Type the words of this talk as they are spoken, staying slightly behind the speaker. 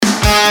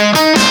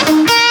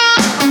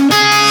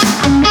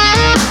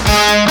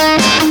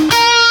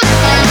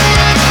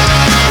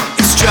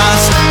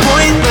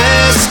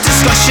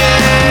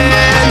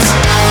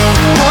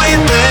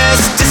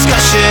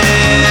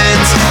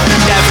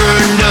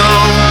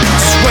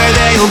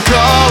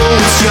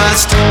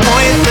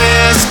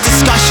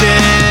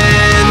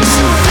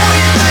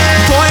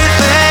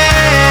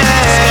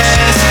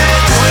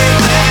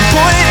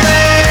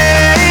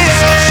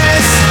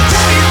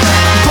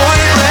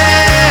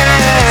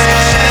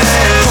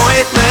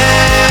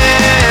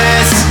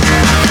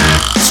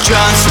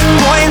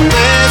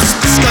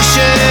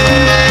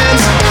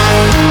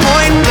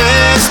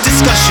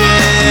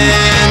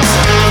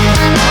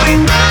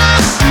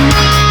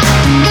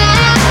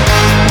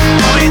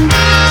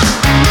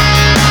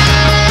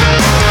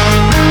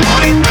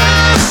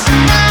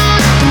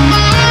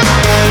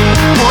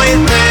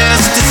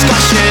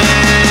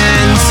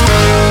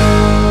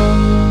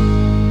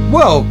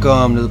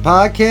Welcome to the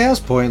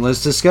podcast,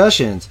 Pointless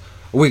Discussions,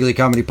 a weekly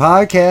comedy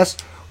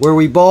podcast where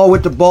we ball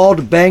with the ball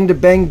to bang,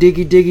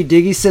 diggy, diggy,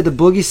 diggy, said the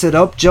boogie, said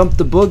up, jump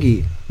the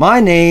boogie.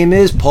 My name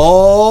is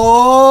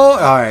Paul. All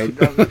right,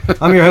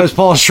 I'm your host,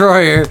 Paul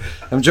Schroyer.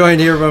 I'm joined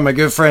here by my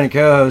good friend and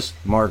co-host,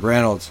 Mark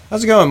Reynolds.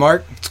 How's it going,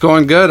 Mark? It's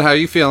going good. How are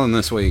you feeling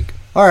this week?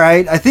 All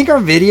right, I think our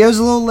video's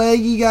a little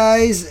laggy,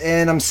 guys,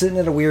 and I'm sitting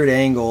at a weird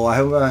angle. I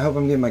hope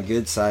I'm getting my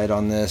good side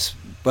on this.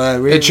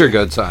 But it's your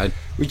good side.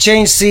 We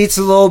changed seats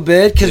a little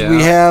bit because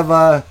we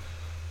have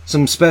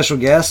some special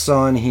guests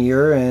on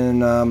here,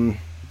 and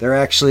we're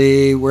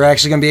actually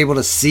going to be able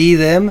to see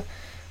them.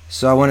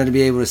 So I wanted to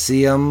be able to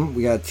see them.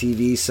 We got a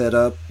TV set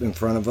up in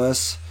front of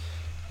us,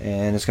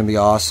 and it's going to be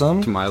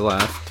awesome. To my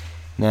left.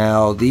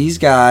 Now, these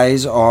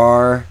guys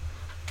are...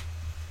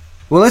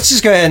 Well, let's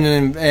just go ahead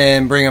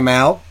and bring them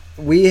out.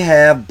 We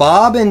have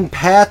Bob and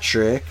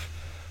Patrick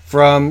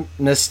from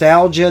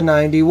Nostalgia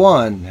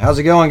 91. How's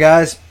it going,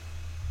 guys?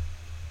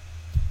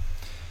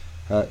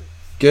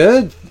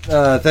 Good.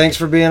 Thanks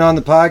for being on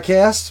the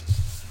podcast.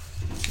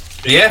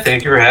 Yeah,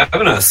 thank you for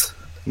having us.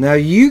 Now,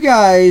 you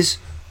guys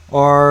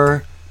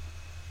are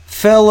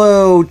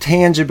fellow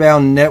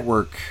Tangibound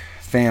Network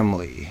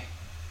family,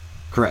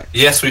 correct?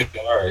 Yes, we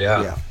are,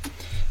 yeah.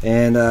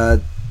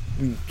 And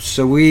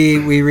so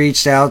we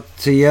reached out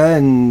to you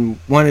and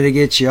wanted to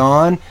get you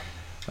on.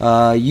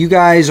 You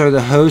guys are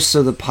the hosts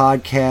of the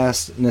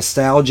podcast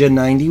Nostalgia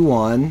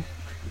 91,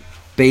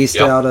 based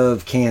out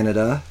of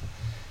Canada.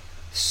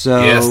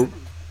 So yes.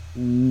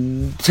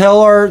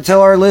 Tell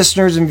our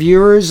listeners and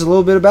viewers a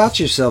little bit about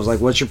yourselves, like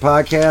what your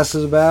podcast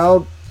is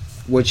about,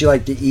 what you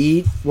like to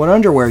eat, what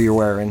underwear you're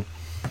wearing.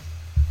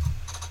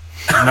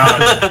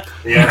 None.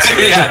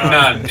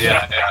 None.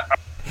 Yeah.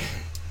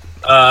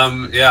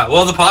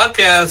 Well, the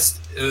podcast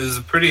is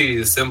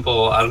pretty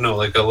simple. I don't know,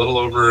 like a little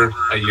over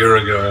a year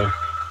ago.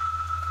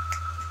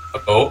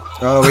 We got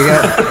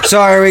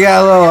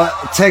a little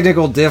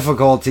technical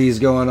difficulties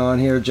going on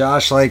here.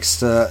 Josh likes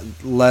to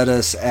let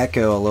us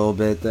echo a little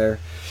bit there.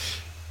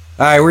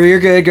 All right, you're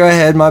good. Go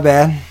ahead. My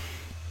bad.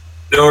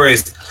 No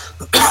worries.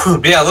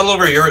 Yeah, a little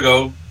over a year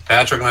ago,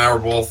 Patrick and I were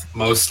both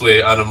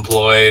mostly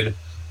unemployed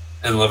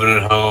and living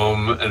at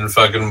home and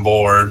fucking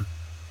bored.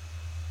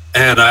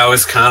 And I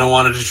always kind of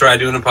wanted to try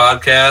doing a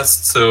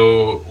podcast,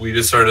 so we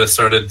just started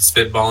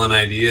spitballing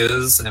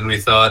ideas, and we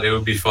thought it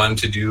would be fun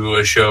to do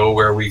a show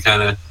where we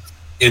kind of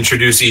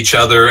introduce each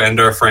other and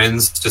our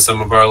friends to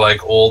some of our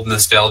like old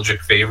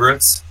nostalgic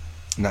favorites.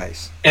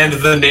 Nice. And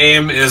the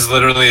name is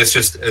literally it's a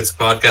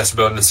podcast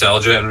about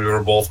nostalgia, and we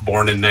were both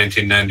born in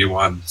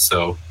 1991,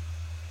 so,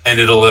 and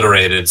it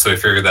alliterated, so I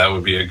figured that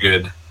would be a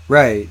good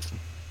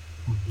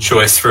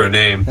choice for a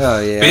name. Oh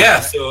yeah. But yeah,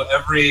 so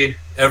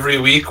every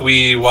week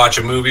we watch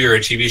a movie or a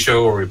TV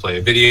show, or we play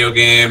a video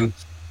game,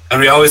 and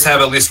we always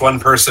have at least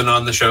one person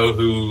on the show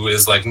who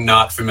is like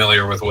not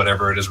familiar with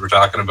whatever it is we're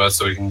talking about,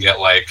 so we can get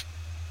like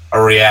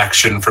a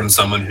reaction from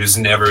someone who's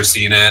never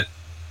seen it,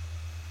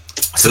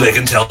 so they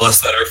can tell us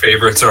that our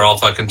favorites are all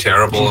fucking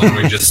terrible and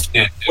we just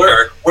can't do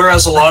it.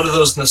 Whereas a lot of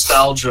those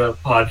nostalgia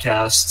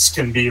podcasts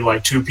can be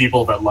like two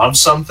people that love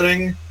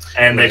something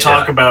and they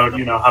talk about,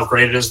 how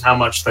great it is and how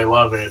much they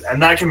love it.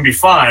 And that can be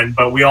fine,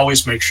 but we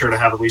always make sure to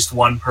have at least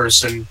one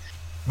person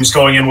who's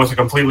going in with a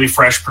completely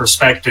fresh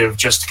perspective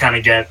just to kind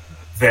of get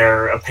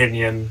their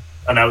opinion,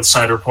 an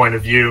outsider point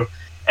of view.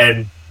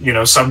 And,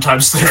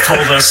 sometimes they've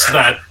told us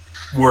that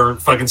we're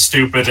fucking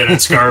stupid and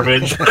it's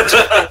garbage.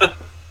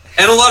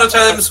 And a lot of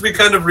times we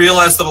kind of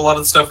realize that a lot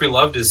of the stuff we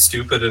loved is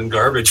stupid and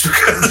garbage.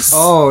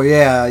 Oh,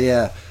 yeah.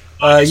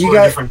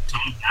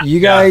 You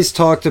guys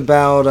talked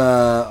about,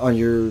 on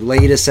your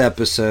latest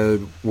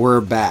episode, We're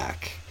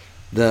Back,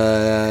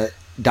 the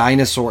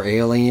dinosaur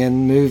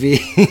alien movie.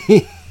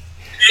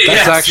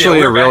 That's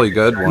actually a really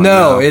good one.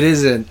 No, it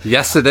isn't.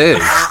 Yes, it is.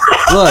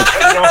 Look,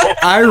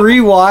 I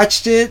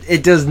rewatched it.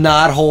 It does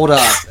not hold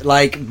up.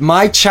 Like,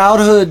 my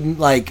childhood,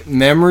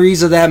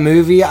 memories of that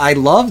movie, I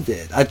loved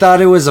it. I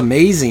thought it was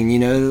amazing,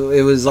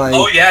 It was like...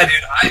 Oh, yeah,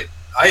 dude.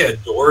 I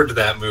adored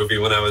that movie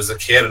when I was a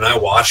kid, and I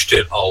watched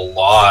it a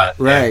lot.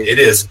 Right. It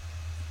is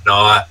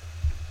not...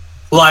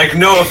 Like,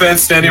 no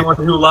offense to anyone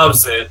who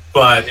loves it,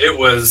 but it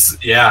was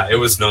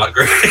not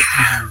great.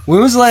 When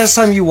was the last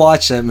time you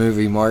watched that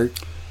movie, Mark?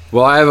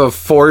 Well, I have a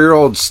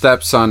 4-year-old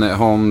stepson at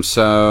home,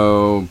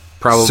 so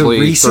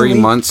probably 3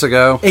 months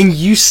ago. And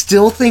you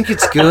still think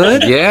it's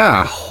good?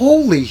 Yeah.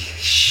 Holy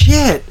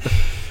shit.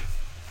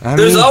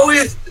 There's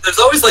always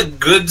like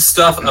good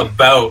stuff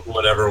about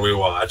whatever we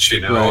watch,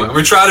 Right.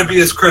 We try to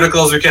be as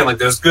critical as we can. Like,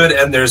 there's good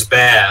and there's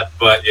bad,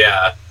 but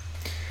yeah,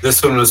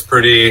 this one was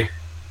pretty...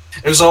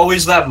 There's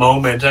always that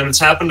moment, and it's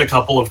happened a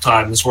couple of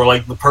times, where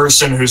like the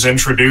person who's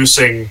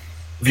introducing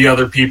the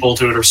other people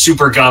to it are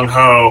super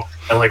gung-ho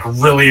and like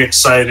really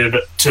excited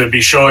to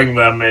be showing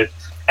them it.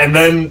 And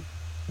then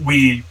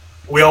we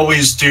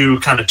always do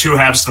kind of two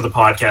halves to the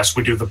podcast.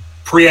 We do the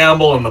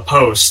preamble and the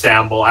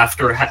post-amble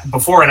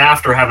before and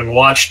after having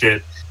watched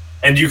it.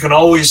 And you can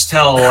always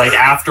tell, like,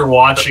 after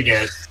watching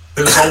it,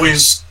 there's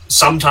always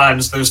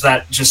sometimes there's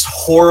that just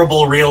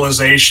horrible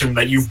realization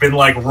that you've been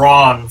like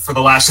wrong for the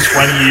last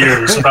 20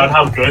 years about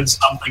how good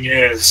something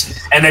is,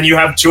 and then you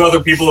have two other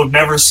people who've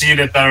never seen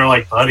it that are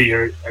like, buddy,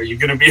 are you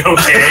gonna be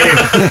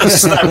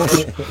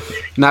okay?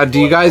 Now, do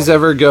you guys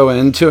ever go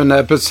into an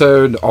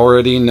episode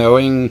already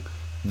knowing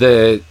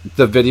that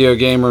the video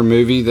game or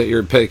movie that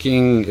you're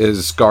picking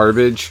is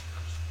garbage?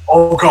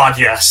 Oh god,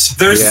 yes.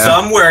 There's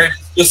some where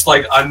it's just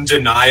like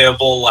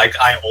undeniable, like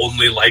I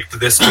only liked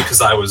this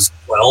because I was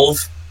 12.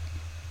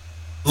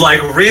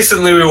 Like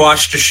recently we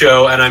watched a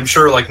show, and I'm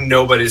sure like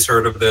nobody's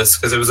heard of this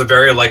because it was a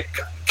very like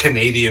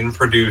Canadian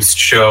produced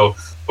show,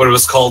 but it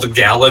was called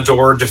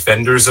Galador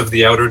Defenders of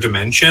the Outer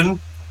Dimension.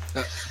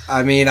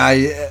 I mean,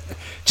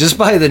 just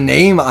by the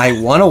name, I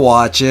want to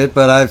watch it,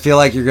 but I feel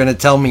like you're going to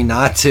tell me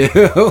not to.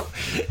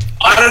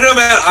 I don't know,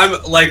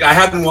 man. I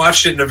hadn't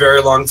watched it in a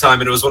very long time,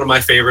 and it was one of my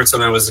favorites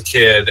when I was a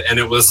kid. And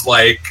it was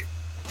like,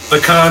 the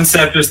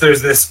concept is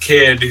there's this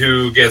kid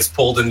who gets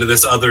pulled into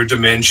this other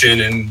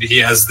dimension, and he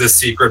has this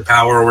secret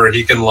power where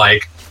he can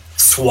like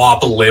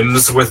swap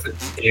limbs with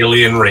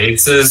alien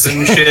races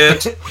and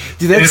shit.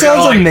 Dude, that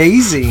sounds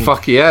amazing.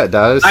 Fuck yeah, it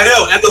does. I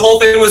know, and the whole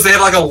thing was they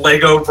had like a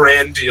Lego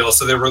brand deal,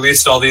 so they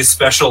released all these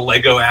special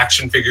Lego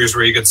action figures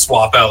where you could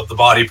swap out the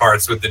body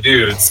parts with the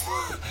dudes.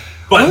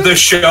 But the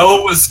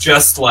show was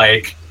just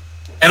like,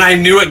 and I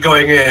knew it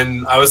going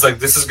in, I was like,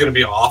 this is going to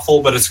be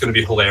awful, but it's going to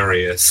be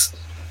hilarious.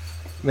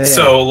 Man.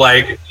 So,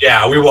 like,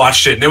 yeah, we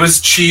watched it, and it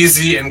was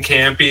cheesy and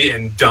campy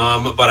and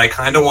dumb, but I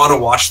kind of want to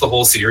watch the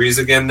whole series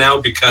again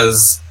now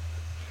because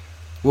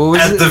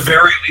at the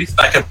very least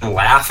I can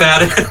laugh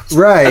at it.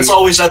 Right. That's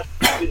always at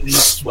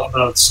least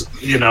about,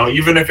 you know,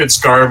 even if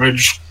it's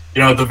garbage,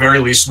 you know, at the very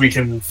least we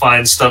can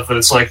find stuff that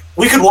it's like,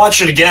 we could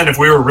watch it again if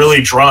we were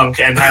really drunk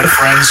and had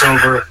friends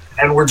over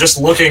and we're just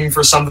looking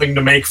for something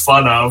to make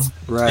fun of.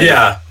 Right.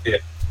 Yeah.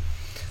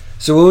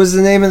 So what was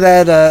the name of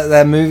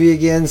that movie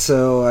again?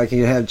 So I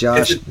can have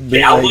Josh.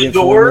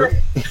 Galador.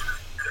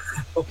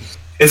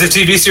 It's a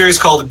TV series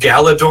called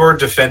Galador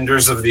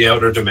Defenders of the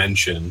Outer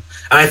Dimension.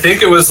 And I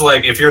think it was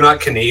like, if you're not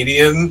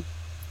Canadian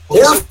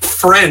or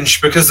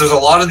French, because there's a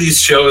lot of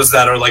these shows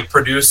that are like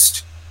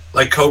produced,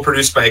 like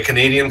co-produced by a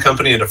Canadian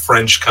company and a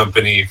French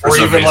company. Or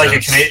even like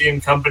a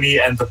Canadian company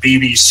and the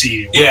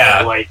BBC.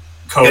 Yeah. Like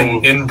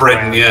in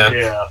Britain,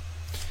 yeah.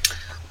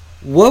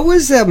 What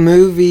was that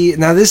movie?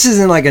 Now, this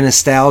isn't like a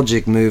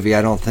nostalgic movie,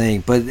 I don't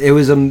think, but it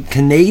was a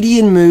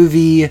Canadian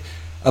movie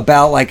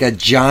about like a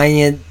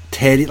giant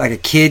teddy, like a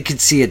kid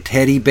could see a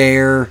teddy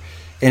bear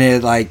and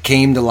it like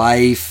came to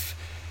life.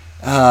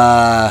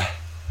 I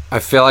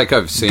feel like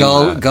I've seen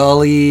that.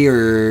 Gully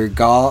or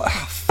Gall.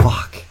 Oh,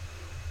 fuck.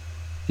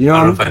 You know, I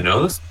don't know if I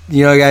know this.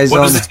 You know, guys.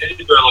 What does a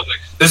teddy bear look like?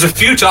 There's a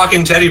few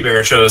talking teddy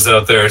bear shows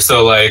out there,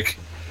 so like.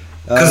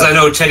 Because I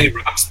know Teddy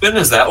Ruxpin,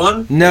 is that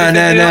one?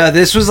 No.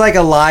 This was like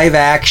a live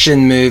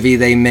action movie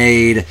they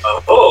made.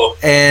 Oh.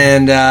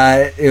 And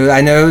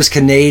I know it was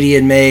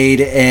Canadian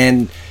made,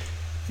 and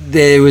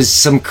there was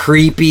some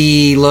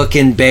creepy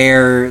looking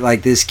bear.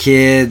 Like this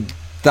kid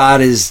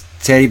thought his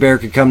teddy bear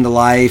could come to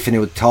life and it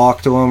would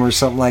talk to him or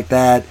something like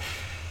that.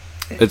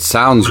 It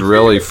sounds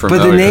really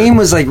familiar. But the name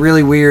was like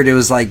really weird. It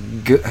was like,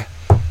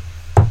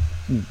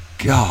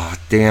 God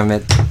damn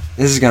it.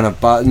 This is gonna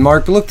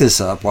Mark, look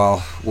this up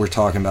while we're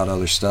talking about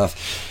other stuff.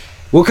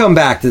 We'll come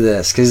back to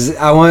this because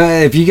I want.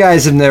 If you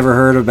guys have never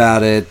heard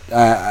about it,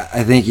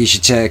 I think you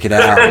should check it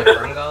out.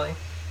 Ferngully?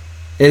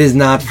 It is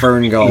not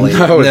Ferngully.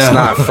 No, it's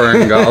not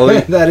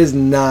Ferngully. That is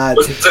not.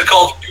 What's it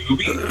called?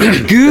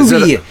 Gooby?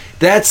 Gooby.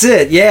 That's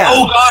it. Yeah.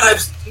 Oh God,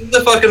 I've seen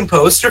the fucking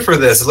poster for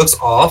this. It looks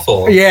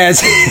awful. Yeah,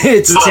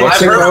 it's I've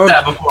heard of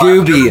that before.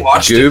 Gooby.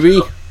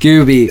 Gooby.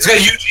 Gooby. It's got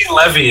Eugene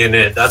Levy in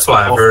it. That's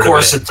why I've heard of it. Of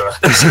course it does.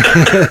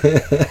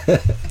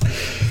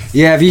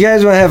 Yeah, if you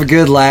guys want to have a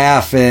good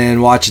laugh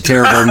and watch a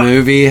terrible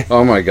movie,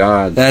 oh my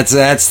God,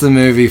 that's the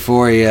movie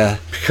for you.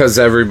 Because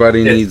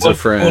everybody needs a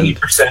friend.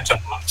 20%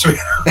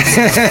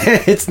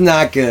 off. It's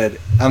not good.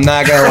 I'm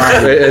not gonna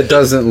lie. It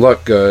doesn't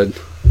look good.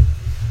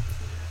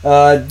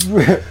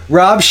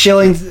 Rob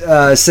Schilling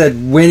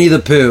said Winnie the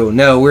Pooh.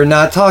 No, we're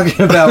not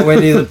talking about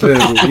Winnie the Pooh,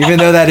 even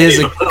though that is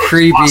a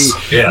creepy.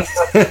 Awesome. Yeah,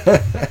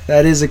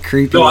 that is a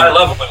creepy. No, I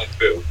love Winnie the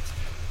Pooh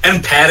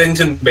and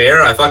Paddington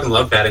Bear. I fucking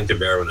loved Paddington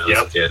Bear when I was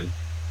a kid.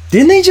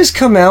 Didn't they just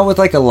come out with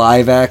like a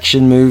live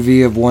action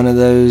movie of one of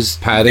those?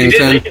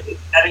 Paddington?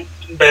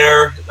 Paddington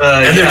Bear.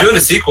 And they're doing a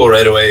sequel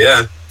right away,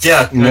 yeah.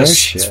 Yeah, no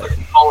shit.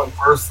 It's Colin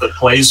Firth that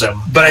plays him.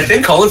 But I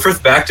think Colin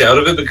Firth backed out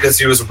of it because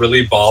he was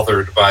really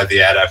bothered by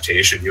the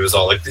adaptation. He was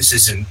all like, this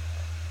isn't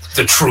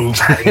the true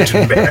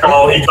Paddington Bear.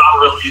 Oh, he got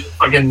really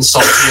fucking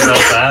salty about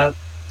that?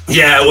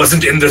 Yeah, it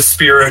wasn't in the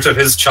spirit of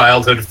his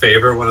childhood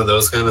favorite, one of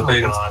those kind of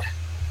things. God.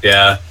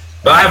 Yeah.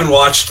 But I haven't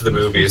watched the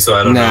movie, so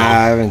I don't know. Nah,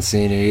 I haven't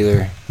seen it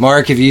either.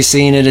 Mark, have you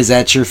seen it? Is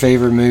that your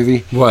favorite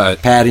movie?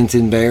 What?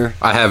 Paddington Bear?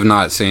 I have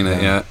not seen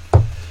it yet.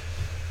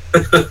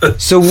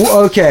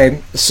 So,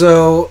 okay.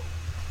 So,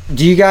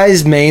 do you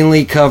guys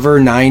mainly cover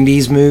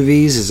 90s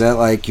movies? Is that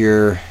like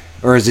your...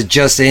 Or is it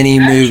just any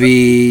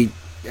movie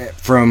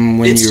from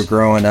when you were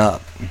growing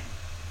up?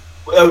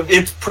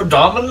 It's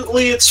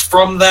predominantly it's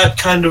from that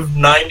kind of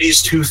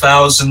 90s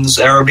 2000s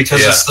era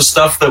because it's the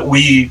stuff that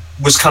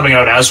was coming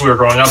out as we were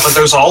growing up, but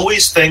there's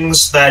always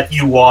things that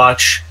you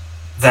watch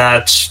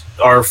that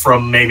are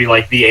from maybe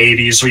like the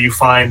 80s, or you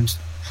find,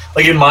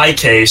 like in my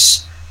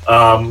case,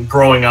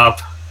 growing up,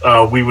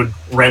 we would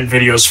rent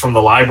videos from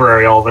the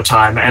library all the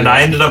time, and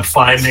I ended up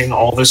finding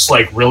all this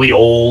like really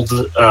old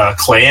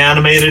clay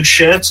animated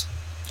shit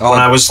when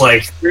I was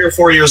like 3 or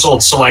 4 years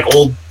old. So like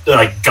old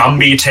like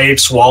Gumby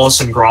tapes, Wallace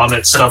and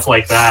Gromit, stuff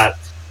like that,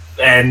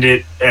 and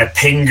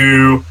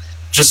Pingu,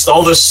 just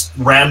all this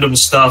random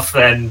stuff,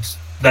 and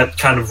that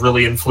kind of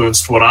really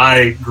influenced what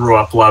I grew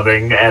up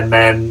loving. And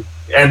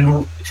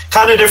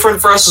kind of different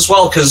for us as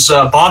well, because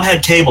Bob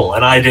had cable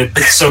and I did,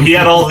 so he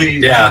had all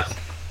the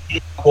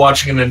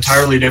watching an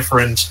entirely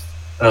different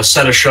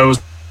set of shows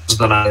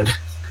than I did.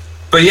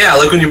 But yeah,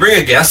 like when you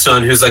bring a guest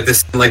on who's like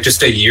this, like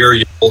just a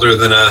year older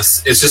than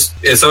us,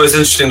 it's always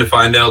interesting to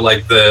find out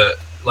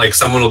like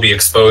someone will be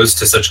exposed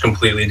to such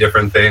completely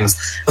different things.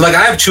 And like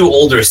I have 2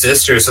 older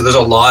sisters, so there's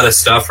a lot of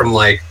stuff from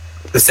like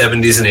the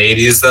 70s and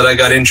 80s that I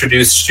got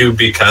introduced to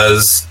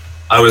because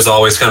I was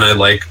always kind of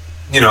like,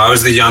 I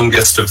was the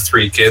youngest of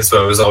 3 kids,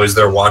 so I was always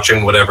there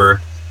watching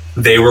whatever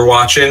they were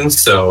watching.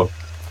 So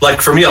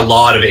like for me, a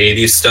lot of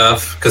 80s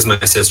stuff, because my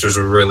sisters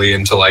were really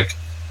into like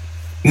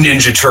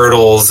Ninja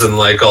Turtles and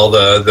like all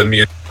the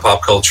music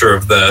pop culture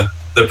of the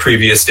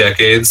previous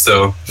decades.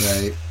 So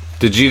Right.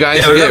 Did you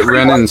guys get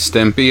Ren and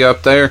Stimpy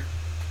up there?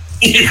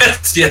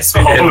 yes,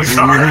 we did.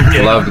 God,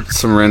 yeah. Love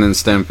some Ren and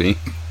Stimpy.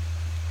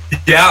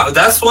 Yeah,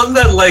 that's one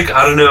that like,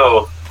 I don't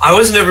know. I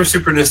was never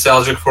super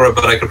nostalgic for it,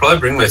 but I could probably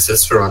bring my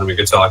sister on and we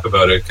could talk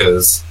about it,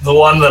 because The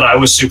one that I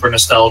was super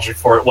nostalgic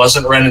for, it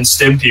wasn't Ren and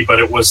Stimpy, but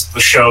it was the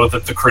show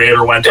that the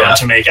creator went on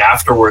to make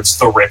afterwards,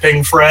 The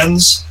Ripping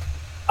Friends.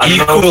 I don't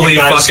know if Equally you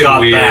guys fucking got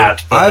weird.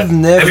 that, but I've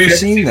never Have you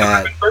seen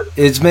that. The Ripping Friends?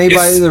 It's made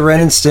by It's- the Ren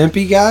and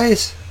Stimpy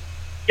guys?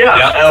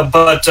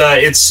 but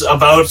it's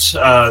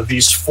about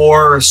these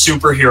 4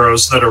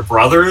 superheroes that are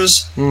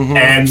brothers, Mhm.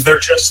 and they're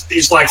just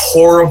these like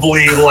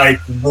horribly like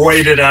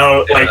roided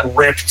out, like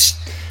ripped,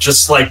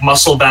 just like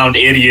muscle bound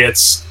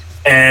idiots.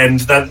 And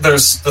that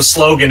there's the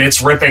slogan,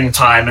 it's ripping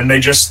time, and they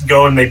just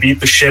go and they beat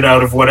the shit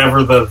out of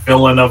whatever the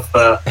villain of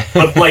the,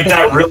 but like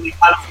that really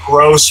kind of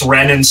gross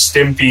Ren and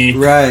Stimpy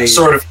Right.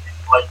 sort of.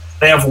 Like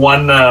they have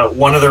one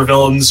of their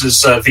villains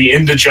is the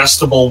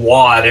indigestible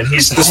Wad, and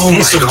he's this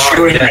piece of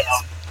chewing gum,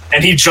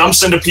 and he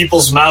jumps into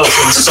people's mouths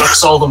and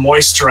sucks all the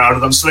moisture out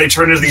of them, so they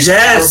turn into these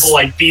horrible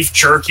like beef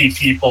jerky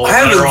people. I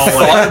that haven't are all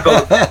like, thought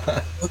about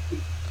that.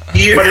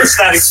 but it's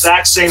that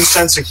exact same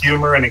sense of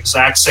humor and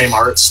exact same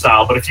art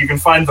style. But if you can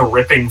find The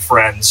Ripping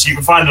Friends, you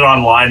can find it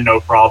online, no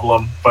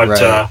problem. But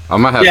Right. I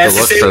might have Yeah, to it's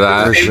the look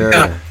same for For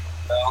that.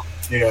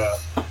 sure. yeah,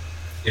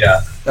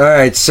 Yeah. All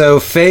right, so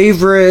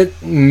favorite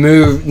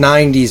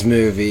 90s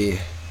movie.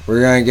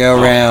 We're going to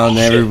go around,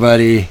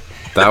 everybody.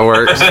 That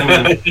works.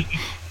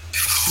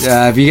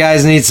 If you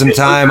guys need some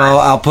time,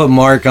 I'll put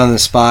Mark on the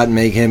spot and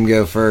make him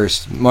go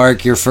first.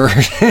 Mark, you're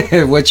first.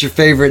 What's your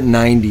favorite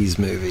 90s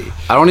movie?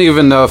 I don't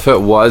even know if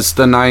it was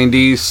the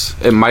 90s.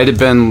 It might have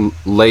been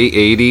late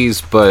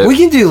 80s, but We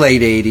can do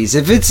late 80s.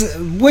 If it's,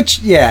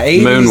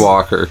 80s?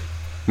 Moonwalker.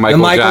 The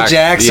Michael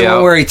Jackson yeah.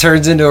 one where he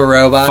turns into a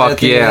robot Fuck at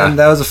the yeah. end.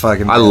 That was a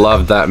fucking I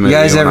loved that movie. You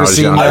guys when ever I was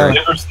seen younger. that? I've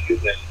never seen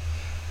that.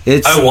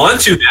 It's I want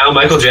to now.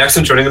 Michael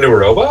Jackson turning into a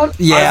robot?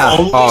 yeah. I've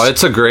only Oh,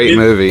 it's a great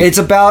movie. It's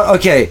about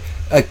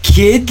a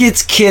kid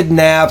gets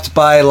kidnapped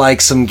by like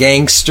some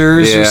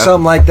gangsters or Yeah.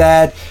 something like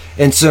that,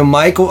 and so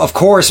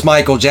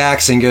Michael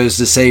Jackson goes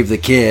to save the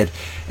kid,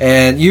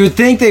 and you would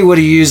think they would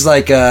have used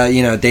like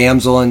a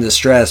damsel in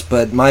distress,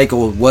 but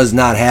Michael was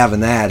not having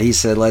that. He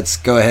said, "Let's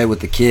go ahead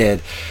with the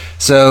kid."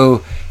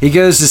 So he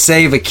goes to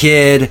save a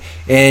kid,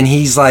 and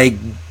he's like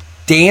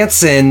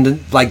dancing,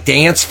 like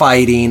dance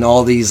fighting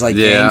all these like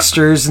Yeah.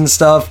 gangsters and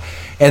stuff,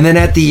 and then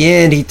at the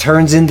end he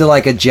turns into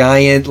like a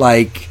giant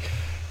like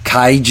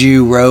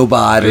kaiju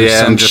robot or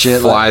some and just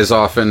shit. flies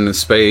off into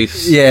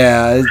space.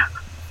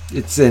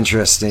 It's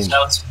interesting.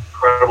 sounds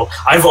incredible.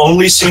 I've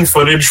only seen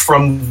footage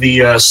from the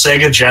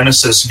Sega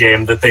Genesis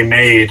game that they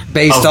made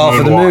Based off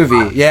of the Moonwalker.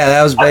 movie. Yeah,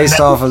 that was based I've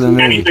never off of the seen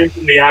movie. anything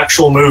from the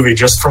actual movie,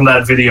 just from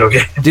that video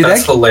game. Dude,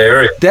 That's that,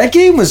 hilarious. that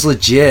game was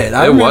legit.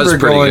 I It was remember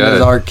pretty going to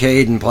good. the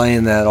arcade and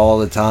playing that all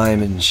the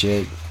time and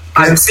shit.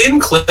 I've seen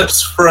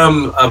clips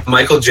from a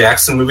Michael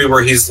Jackson movie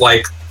where he's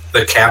like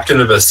the captain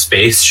of a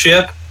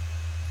spaceship,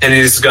 and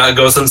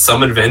goes on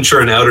some adventure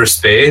in outer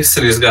space,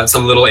 and he's got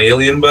some little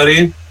alien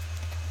buddy.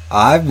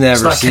 I've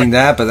never not seen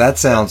that, but that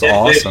sounds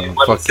awesome.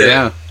 Fuck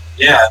yeah.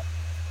 Yeah.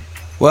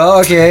 Well,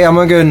 okay, I'm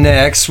gonna go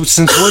next.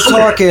 Since we're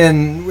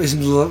talking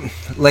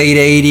late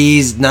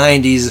 '80s,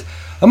 '90s,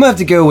 I'm gonna have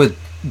to go with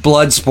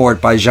Bloodsport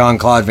by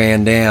Jean-Claude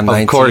Van Damme.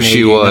 Of course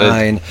you would.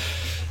 1989.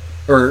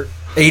 Or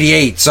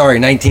 88. Sorry,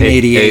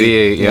 1988.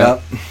 88, yeah.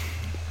 Yep.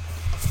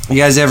 You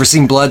guys ever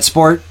seen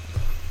Bloodsport?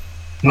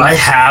 I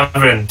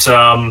haven't.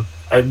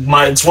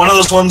 It's one of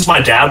those ones my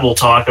dad will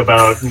talk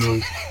about.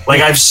 And, like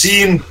I've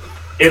seen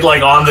it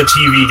like on the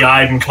TV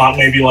guide and caught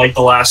maybe like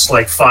the last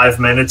like 5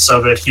 minutes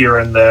of it here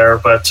and there,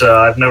 but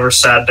I've never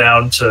sat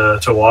down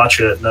to watch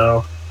it.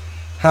 No.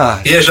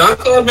 Huh. Yeah,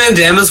 Jean-Claude Van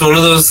Damme is one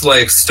of those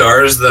like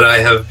stars that I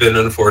have been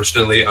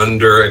unfortunately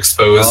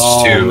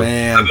underexposed to.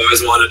 Man. I've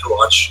always wanted to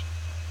watch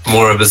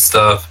more of his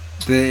stuff.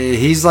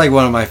 He's like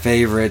one of my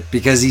favorite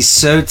because he's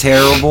so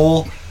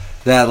terrible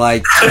that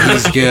like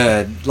he's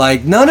good.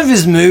 Like none of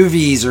his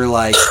movies are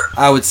like,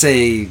 I would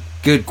say,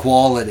 good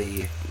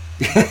quality.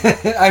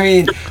 I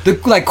mean,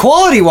 like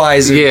quality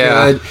wise are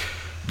good,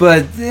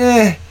 but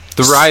the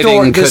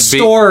writing could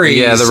stories,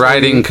 be the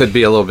writing could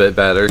be a little bit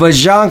better. But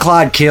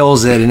Jean-Claude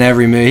kills it in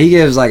every movie. He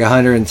gives like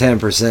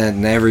 110%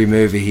 in every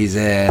movie he's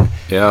in.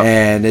 Yeah,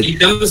 and he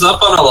comes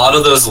up on a lot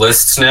of those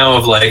lists now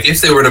of like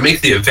if they were to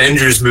make the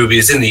Avengers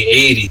movies in the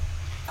 80s,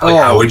 like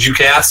how would you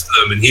cast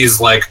them? And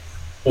he's like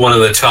one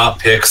of the top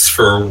picks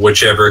for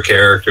whichever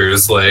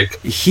characters. Like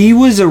he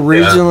was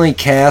originally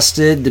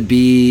casted to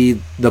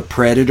be the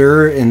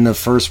Predator in the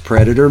first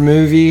Predator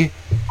movie.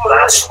 Oh,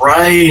 that's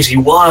right, he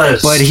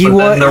was. But he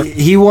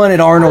wanted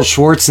Arnold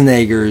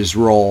Schwarzenegger's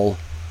role,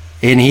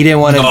 and he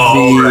didn't want to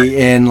be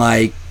in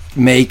like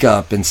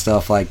makeup and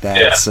stuff like that.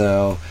 Yeah.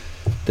 So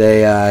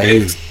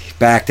he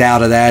backed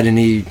out of that, and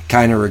he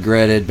kind of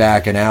regretted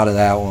backing out of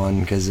that one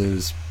because it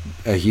was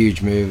a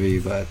huge movie.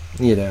 But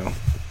you know.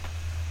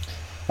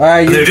 All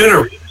right, they're doing a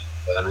remake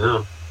of that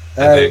now,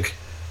 I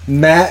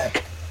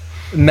think.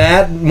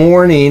 Matt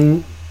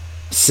Morning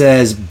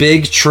says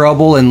Big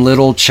Trouble in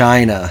Little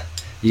China.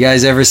 You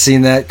guys ever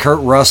seen that?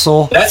 Kurt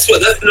Russell? That's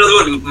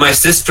another one. My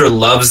sister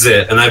loves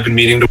it, and I've been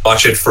meaning to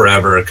watch it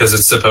forever because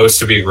it's supposed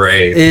to be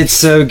great. It's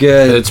so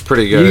good. It's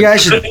pretty good. You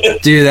guys should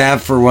do that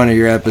for one of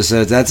your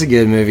episodes. That's a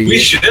good movie. We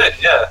should,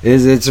 yeah.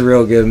 It's a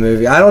real good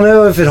movie. I don't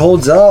know if it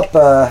holds up.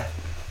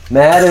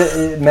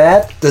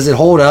 Matt, does it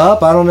hold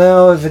up? I don't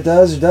know if it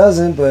does or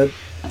doesn't, but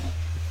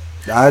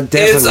I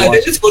definitely. I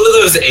think it's one of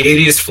those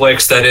 '80s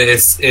flicks that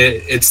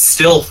it's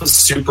still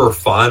super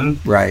fun,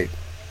 right?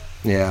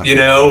 Yeah, you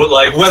know,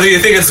 like whether you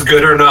think it's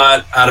good or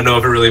not, I don't know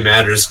if it really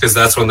matters because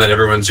that's one that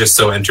everyone's just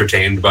so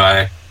entertained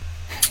by.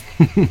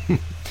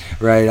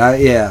 Right?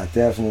 Yeah,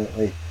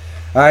 definitely.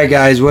 All right,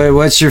 guys,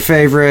 what's your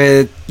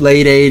favorite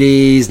late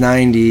 '80s,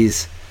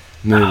 '90s?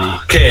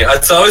 movie? Okay,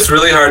 it's always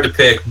really hard to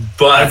pick,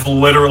 but I've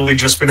literally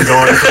just been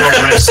going through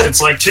a list.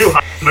 It's like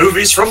 200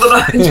 movies from the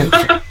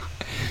 90s.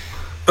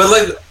 But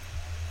like,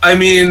 I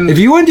mean, if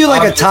you want to do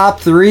like a top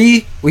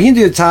 3, we can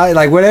do a top,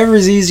 like whatever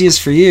is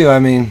easiest for you. I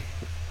mean,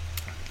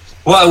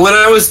 well, when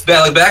I was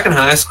back in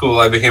high school,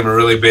 I became a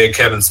really big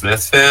Kevin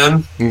Smith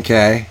fan.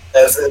 Okay,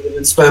 as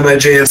evidenced by my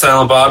Jay and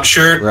Silent Bob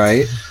shirt.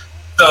 Right.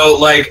 So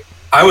like,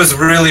 I was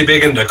really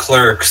big into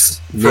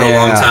Clerks for a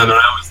long time, and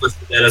I always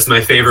listed that as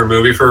my favorite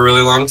movie for a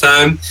really long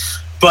time.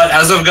 But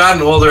as I've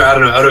gotten older, I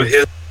don't know, out of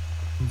his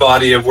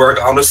body of work,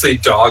 honestly,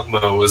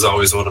 Dogma was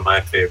always one of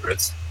my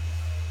favorites.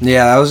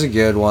 Yeah, that was a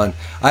good one.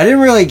 I didn't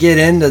really get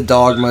into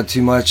Dogma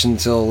too much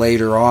until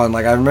later on.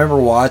 Like, I remember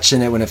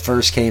watching it when it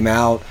first came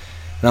out,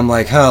 and I'm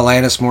like,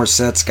 Alanis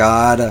Morissette's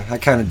God. I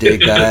kind of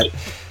dig that.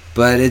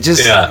 But it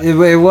just,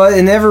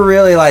 it never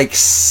really, like,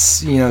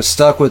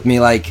 stuck with me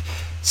like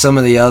some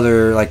of the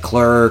other, like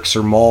Clerks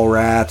or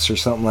Mallrats or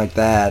something like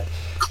that.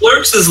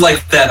 Clerks is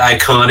like that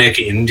iconic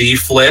indie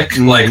flick.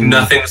 Mm-hmm. Like,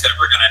 nothing's ever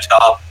going to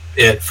top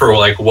it for,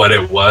 like, what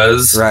it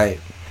was.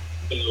 Right.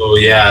 So,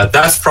 yeah,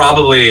 that's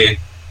probably...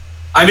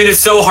 I mean, it's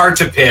so hard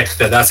to pick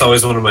that's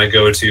always one of my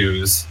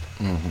go-tos.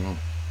 Mm-hmm.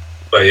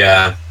 But,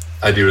 yeah,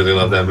 I do really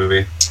love that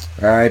movie.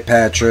 All right,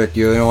 Patrick,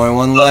 you're the only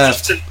one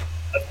left.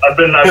 I've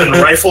been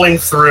rifling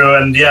through,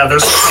 and, yeah,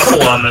 there's a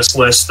couple on this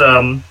list.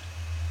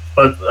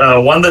 But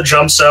one that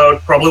jumps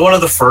out, probably one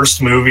of the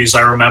first movies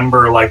I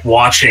remember like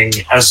watching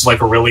as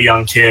like a really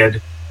young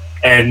kid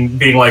and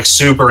being like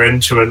super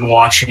into it and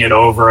watching it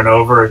over and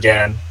over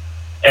again.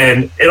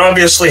 And it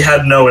obviously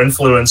had no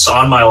influence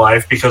on my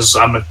life because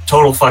I'm a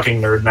total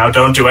fucking nerd now.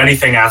 Don't do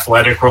anything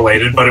athletic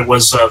related, but it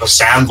was The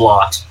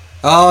Sandlot.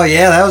 Oh,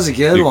 yeah, that was a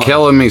good one. You're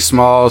killing me,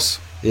 Smalls.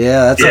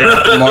 Yeah, that's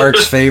like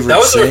Mark's favorite That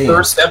was saying. our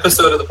first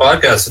episode of the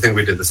podcast. I think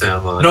we did The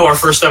Sandlot. No, our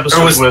first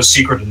episode was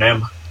Secret of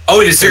NIMH. Oh,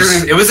 it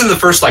was in the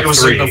first like 3. It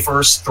was in the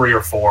first 3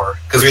 or 4.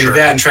 Because we did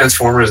that and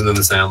Transformers and then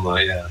The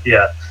Sandlot, yeah.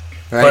 Yeah.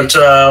 Right.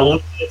 But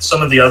looking at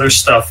some of the other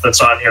stuff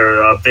that's on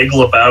here, Big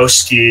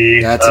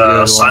Lebowski, that's a good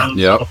one.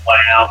 Silence of the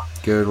Lamb,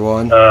 good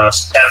one.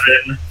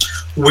 7.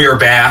 We're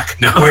back.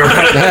 No, we're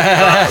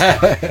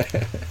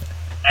back.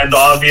 And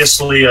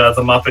obviously The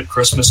Muppet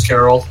Christmas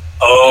Carol.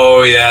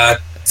 Oh, yeah.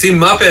 See,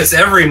 Muppets,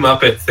 every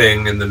Muppet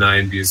thing in the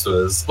 90s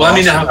was... Well, awesome. I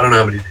mean, I don't know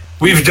how many...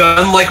 We've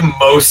done, like,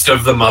 most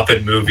of the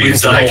Muppet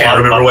movies, and I can't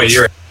remember what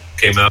year it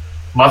came out.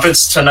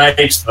 Muppets Tonight,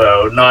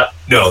 though, not...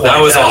 No, that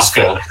was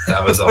awful.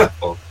 That was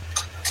awful.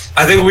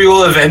 I think we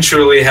will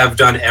eventually have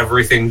done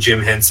everything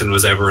Jim Henson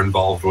was ever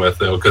involved with,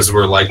 though, because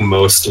we're, like,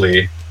 most of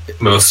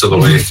the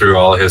way through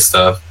all his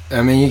stuff.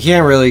 I mean, you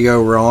can't really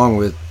go wrong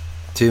with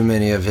too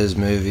many of his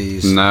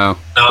movies. No,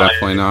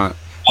 definitely not.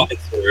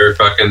 Muppets are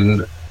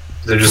fucking...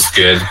 They're just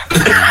good.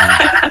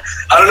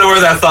 I don't know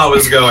where that thought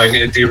was going.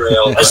 It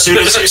derailed. As soon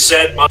as you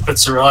said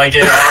Muppets are like,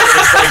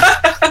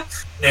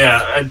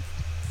 yeah,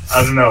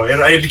 I don't know.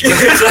 It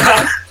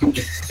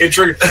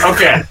triggered.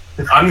 Okay,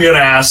 I'm gonna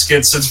ask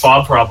it since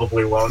Bob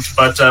probably won't.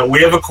 But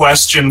we have a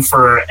question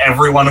for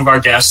every one of our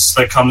guests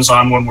that comes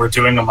on when we're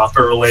doing a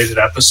Muppet-related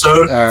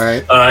episode. All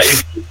right.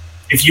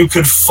 If you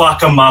could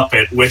fuck a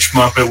Muppet, which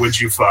Muppet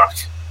would you fuck?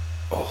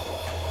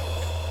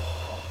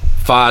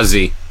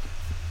 Fozzie.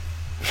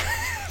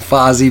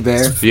 Fozzie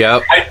Bear.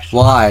 Yep.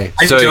 Why?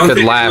 So he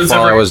could laugh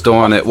while I was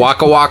doing it.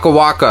 Waka waka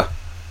waka.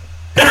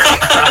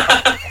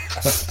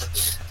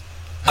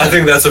 I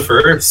think that's a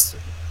first.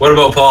 What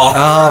about Paul?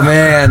 Oh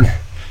man.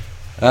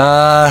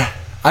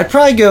 I'd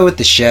probably go with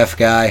the chef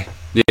guy.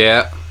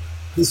 Yeah.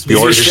 He's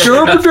Yours.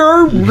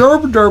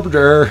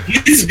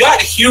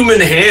 got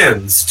human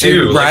hands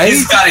too. Right? Like,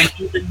 he's got a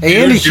human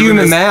And a dude doing human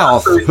this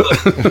mouth.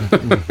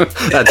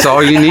 That's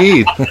all you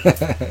need.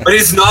 But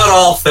he's not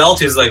all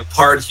felt. He's like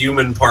part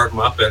human, part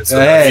Muppet. So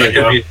Hey. that's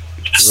like be,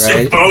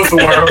 Right. Both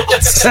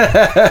worlds.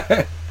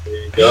 there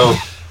you go.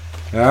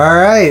 All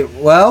right.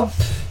 Well,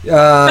 you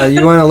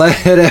want to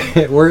let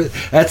it?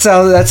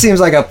 That seems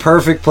like a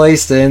perfect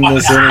place to end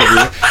this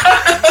interview.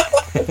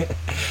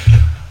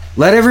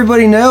 Let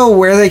everybody know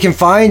where they can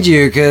find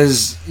you,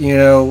 because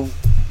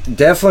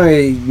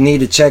definitely need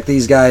to check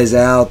these guys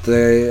out.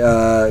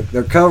 They're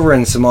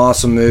covering some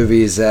awesome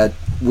movies that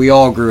we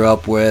all grew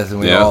up with and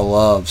we all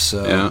love.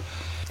 So Yeah.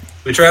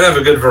 We try to have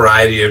a good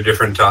variety of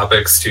different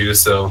topics too.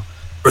 So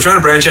we're trying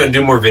to branch out and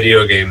do more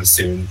video games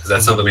soon, because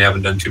that's something we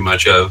haven't done too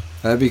much of.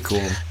 that'd be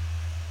cool.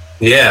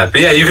 Yeah, but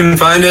yeah, you can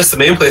find us. The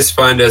main place to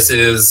find us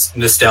is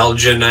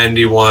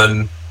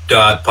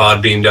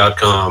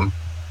nostalgia91.podbean.com.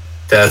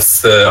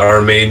 That's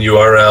our main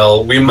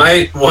URL. We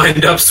might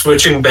wind up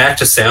switching back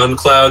to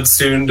SoundCloud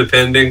soon,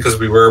 depending, because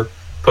we were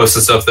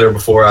posting stuff there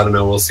before. I don't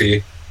know. We'll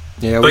see.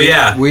 Yeah,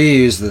 But we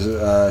use the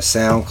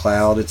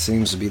SoundCloud. It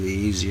seems to be the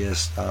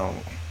easiest. I don't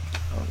know.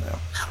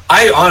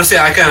 I honestly,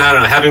 I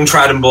don't know. Having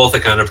tried them both, I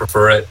kind of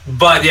prefer it.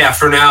 But yeah,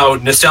 for now,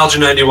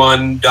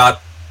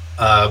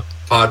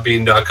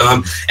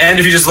 nostalgia91.podbean.com. And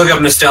if you just look up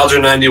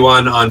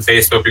Nostalgia91 on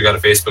Facebook, we got a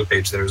Facebook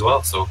page there as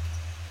well. So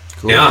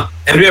Cool. yeah,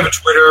 and we have a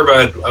Twitter,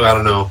 but I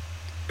don't know.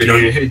 We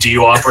don't. Do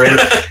you operate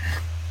it?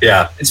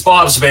 Yeah. It's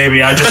Bob's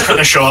baby. I just kind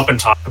of show up and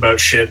talk about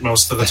shit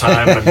most of the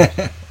time. And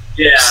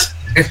Yeah.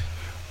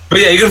 But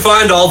yeah, you can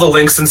find all the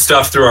links and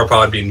stuff through our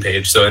Podbean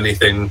page. So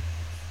anything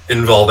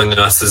involving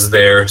us is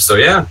there. So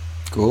yeah.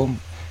 Cool.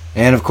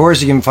 And of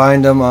course, you can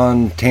find them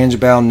on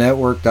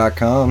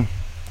tangibalenetwork.com.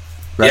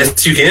 Right?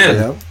 Yes, you can.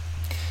 Yep.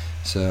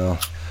 So,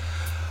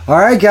 all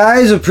right,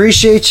 guys,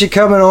 appreciate you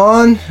coming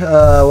on.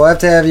 We'll have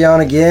to have you on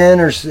again,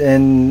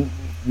 and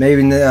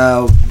maybe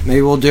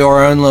we'll do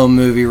our own little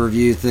movie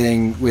review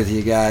thing with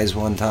you guys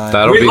one time.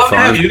 That'll We'd be love to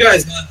have fun. you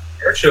guys on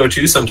our show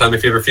too sometime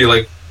if you ever feel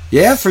like.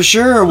 Yeah, for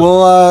sure.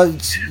 We'll,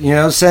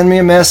 send me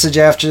a message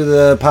after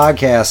the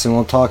podcast, and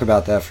we'll talk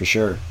about that for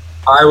sure.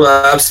 I will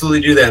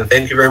absolutely do that. And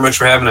thank you very much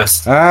for having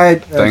us. All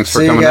right. Thanks for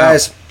see coming you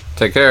guys. out.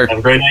 Take care. have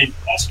a great night,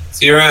 guys.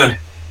 See you around.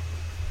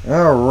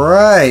 All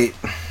right.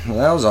 Well,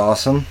 that was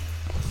awesome.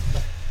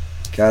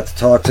 Got to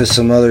talk to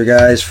some other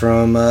guys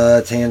from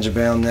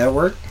Tangibound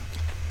Network.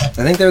 I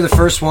think they're the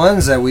first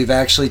ones that we've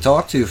actually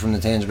talked to from the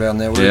Tangibound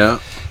Network. Yeah.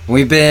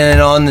 We've been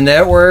on the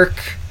network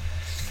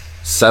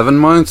 7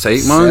 months,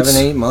 8 months.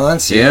 7-8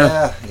 months.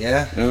 Yeah.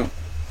 Yeah.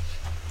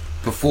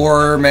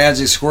 Before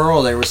Magic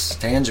Squirrel, there was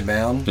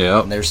Tangibound.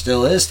 Yep. And there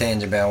still is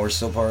Tangibound. We're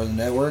still part of the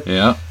network.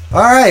 Yeah.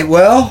 All right,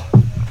 well,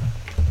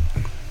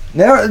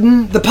 now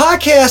the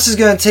podcast is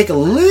going to take a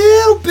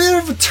little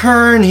bit of a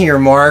turn here,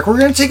 Mark. We're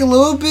going to take a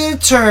little bit of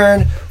a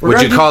turn.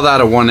 Would you call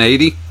that a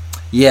 180?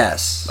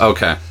 Yes.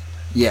 Okay.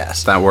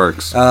 Yes. That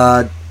works.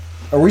 Are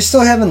we still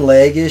having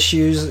leg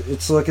issues?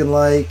 It's looking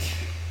like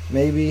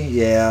maybe.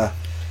 Yeah.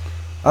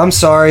 I'm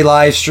sorry,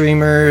 live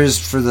streamers,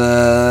 for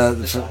the.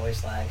 This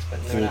always lags, but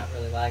we're not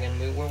really lagging.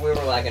 We were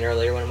lagging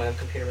earlier when my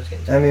computer was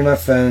getting. I mean, my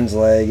phone's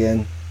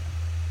lagging.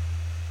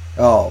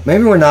 Oh,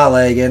 maybe we're not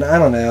lagging. I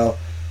don't know.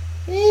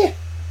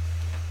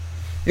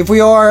 If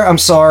we are, I'm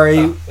sorry.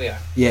 Oh, we are.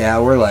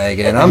 Yeah, we're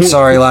lagging. I'm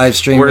sorry, live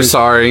streamers. We're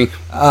sorry.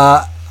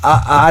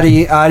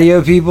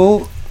 Audio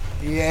people,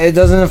 yeah, it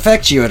doesn't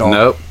affect you at all.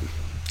 Nope.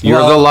 You're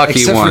Well, the lucky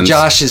except ones. for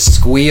Josh's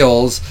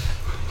squeals.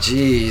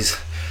 Jeez.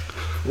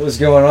 What's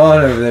going on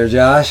over there,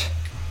 Josh?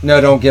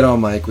 No, don't get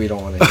on mic. We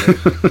don't want to hear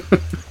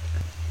it.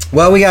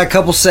 Well, we got a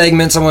couple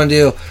segments I want to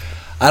do.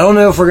 I don't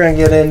know if we're going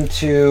to get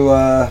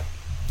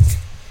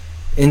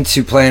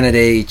into Planet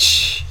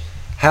H.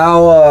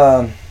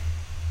 How,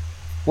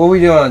 what are we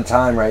doing on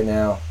time right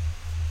now?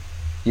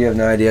 You have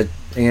no idea,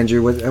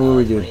 Andrew. What are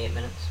we doing? 28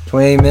 minutes.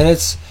 28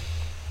 minutes?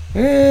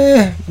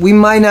 We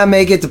might not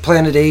make it to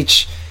Planet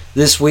H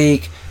this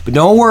week, but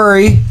don't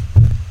worry.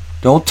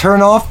 Don't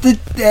turn off the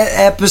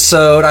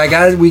episode.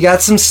 We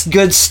got some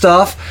good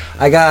stuff.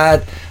 I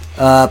got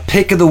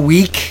pick of the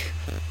week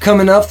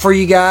coming up for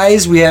you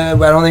guys. I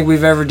don't think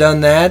we've ever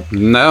done that.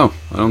 No,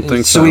 I don't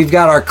think so. So we've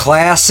got our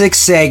classic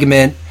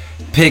segment,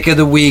 pick of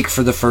the week,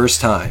 for the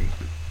first time.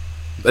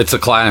 It's a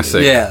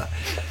classic. Yeah.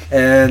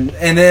 And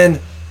then,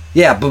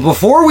 yeah, but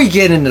before we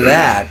get into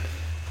that,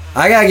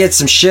 I gotta get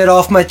some shit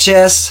off my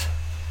chest.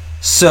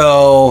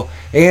 So,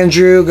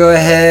 Andrew, go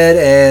ahead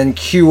and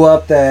cue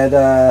up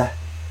that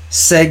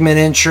segment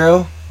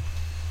intro.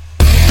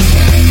 I'm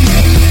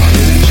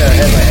gonna try to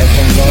have my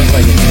headphones on so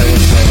I can hear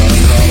what's going on,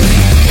 probably.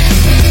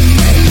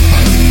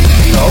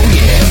 Oh,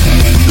 yeah.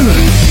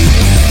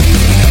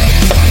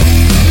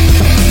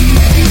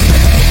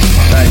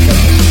 All right,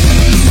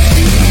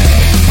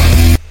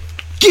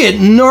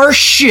 getting our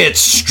shit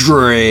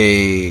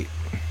straight.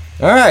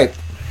 All right.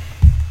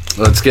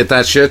 Let's get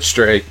that shit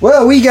straight.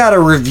 Well, we got a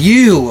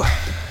review,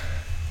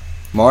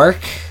 Mark.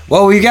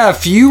 Well, we got a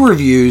few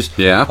reviews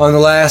on the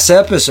last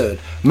episode.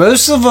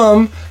 Most of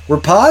them were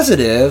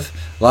positive.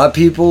 A lot of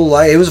people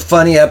it was a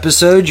funny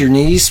episode. Your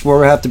niece,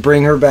 we'll have to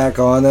bring her back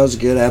on. That was a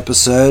good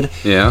episode.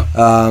 Yeah.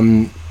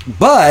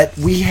 But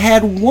we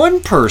had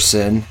one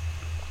person,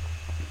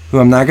 who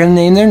I'm not going to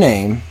name their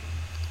name.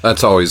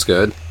 That's always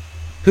good.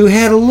 Who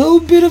had a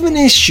little bit of an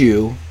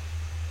issue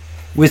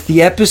with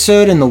the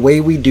episode and the way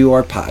we do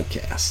our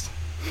podcast.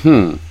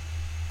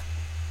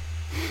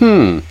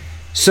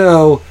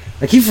 So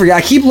I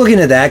keep looking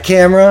at that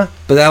camera,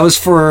 but that was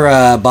for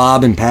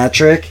Bob and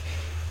Patrick.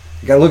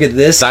 You gotta look at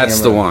this. That's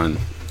camera. the one.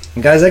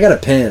 And guys, I got a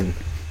pin.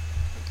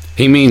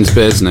 He means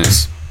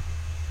business.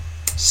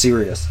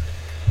 Serious.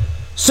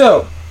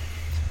 So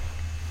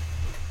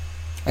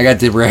I got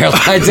derailed.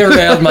 I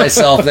derailed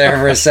myself there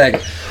for a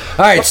second.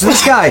 All right, so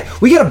this guy,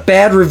 we got a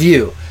bad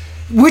review,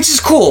 which is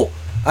cool.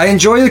 I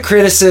enjoy the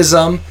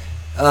criticism.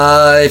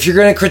 If you're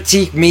going to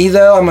critique me,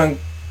 though, I'm going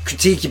to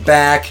critique you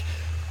back.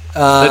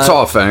 It's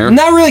all fair.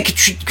 Not really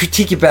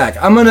critique you back.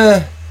 I'm going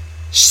to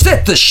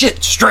set the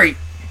shit straight.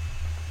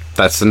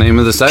 That's the name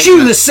of the segment.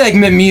 Cue the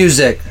segment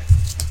music.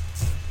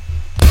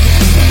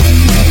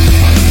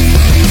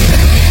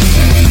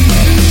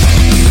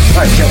 All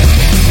right, kill it.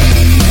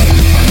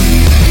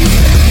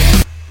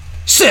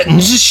 Setting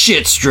the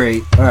shit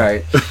straight. All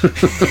right.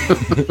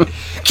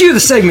 Cue the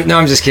segment. No,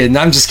 I'm just kidding.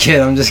 All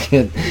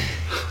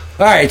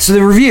right, so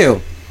the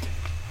review.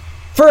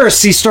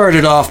 First, he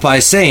started off by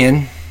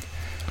saying,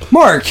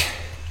 Mark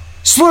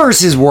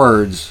slurs his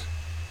words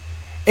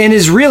and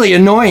is really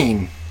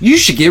annoying. You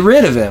should get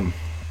rid of him.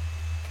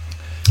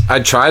 I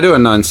try to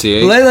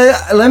enunciate.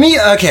 Let me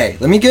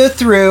go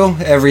through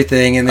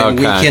everything and then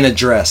we can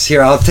address.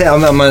 Here, I'm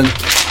going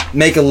to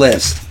make a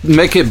list.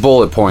 Make it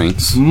bullet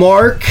points.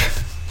 Mark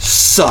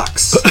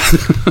sucks.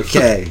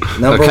 Okay,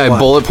 number one.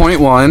 Bullet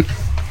point 1.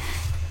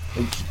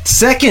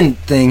 Second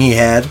thing he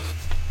had,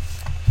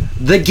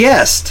 the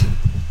guest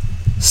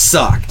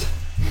sucked.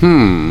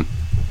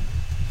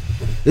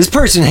 This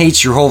person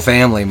hates your whole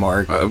family,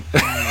 Mark.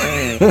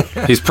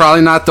 He's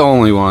probably not the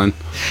only one.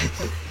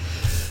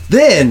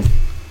 Then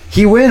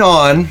he went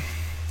on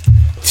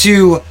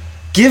to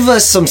give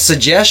us some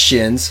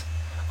suggestions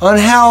on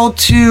how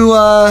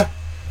to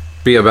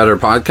be a better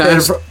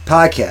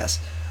podcast.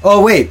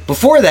 Oh wait,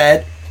 before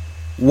that,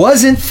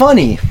 wasn't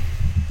funny.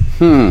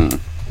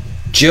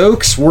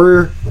 Jokes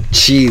were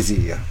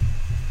cheesy.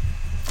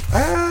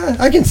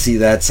 I can see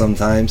that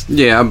sometimes.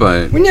 Yeah,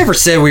 but we never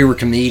said we were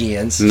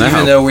comedians,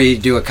 even though we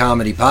do a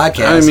comedy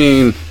podcast. I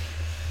mean,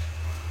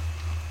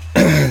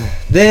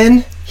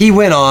 then he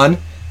went on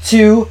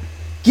to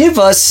give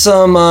us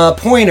some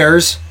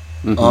pointers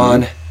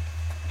on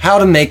how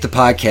to make the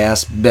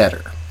podcast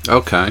better.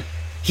 Okay.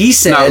 He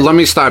said... Now, let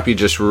me stop you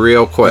just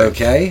real quick.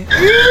 Okay.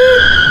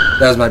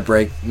 That was my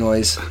brake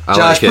noise.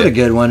 Josh, put a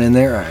good one in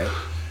there. All right.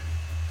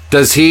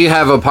 Does he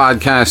have a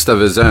podcast of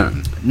his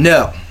own?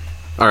 No.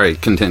 All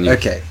right, continue.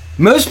 Okay.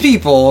 Most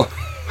people...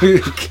 All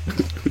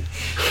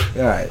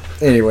right.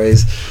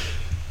 Anyways.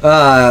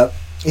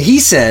 He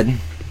said,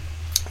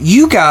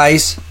 you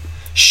guys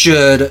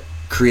should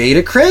create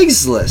a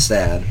Craigslist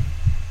ad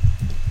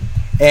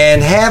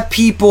and have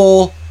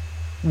people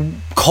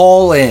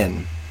call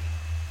in.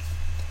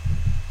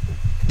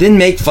 Then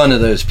make fun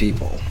of those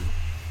people.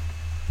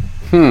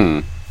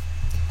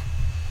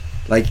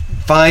 Like,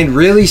 find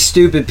really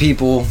stupid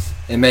people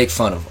and make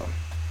fun of them.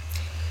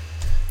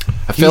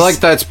 I feel like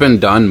that's been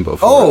done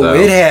before. Oh, though.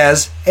 It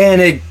has.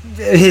 And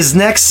his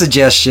next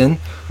suggestion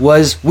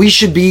was we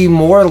should be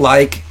more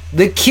like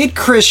the Kid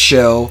Chris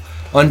show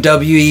on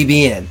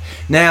WEBN.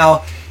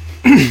 Now,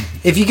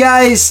 if you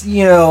guys,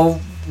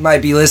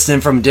 might be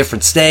listening from a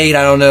different state,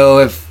 I don't know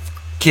if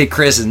Kid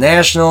Chris is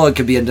national, it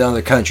could be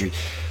another country.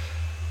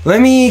 Let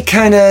me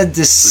kind of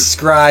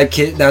describe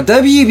Kid. Now,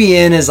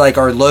 WEBN is like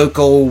our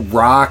local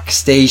rock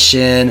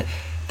station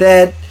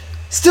that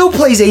still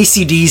plays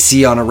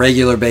AC/DC on a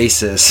regular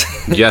basis.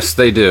 Yes,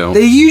 they do.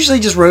 They usually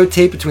just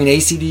rotate between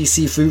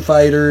AC/DC, Foo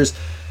Fighters,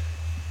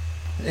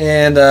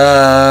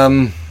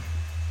 and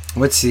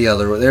what's the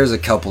other one? There's a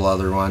couple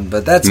other ones,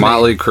 but that's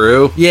Motley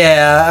Crue.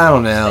 Yeah, I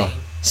don't know.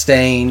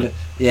 Stained.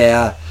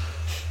 Yeah.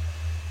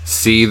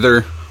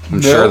 Seether.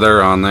 I'm sure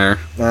they're on there.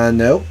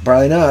 Nope,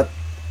 probably not.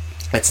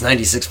 That's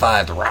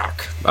 96.5 The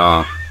Rock.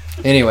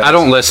 Anyway, I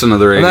don't listen to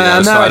the radio.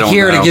 I'm not so I don't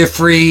here know. to give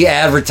free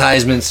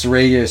advertisements to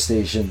radio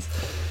stations.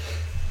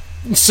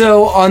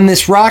 So on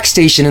this rock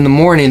station in the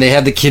morning, they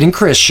have the Kid and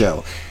Chris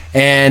show.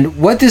 And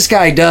what this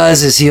guy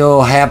does is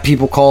he'll have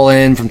people call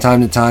in from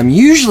time to time.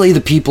 Usually the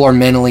people are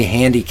mentally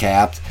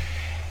handicapped.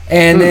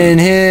 And then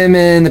him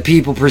and the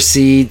people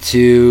proceed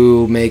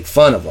to make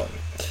fun of them.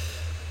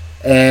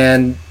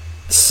 And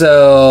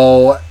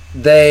so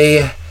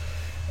they...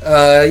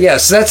 so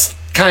that's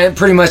kind of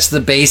pretty much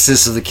the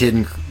basis of the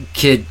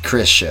Kid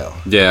Chris show.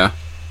 Yeah.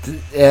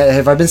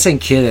 Have I been saying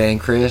Kid and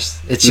Chris?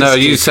 It's just No,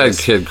 you Kid said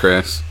Chris. Kid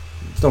Chris.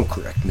 Don't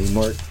correct me,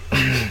 Mark.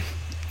 I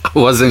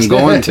wasn't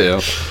going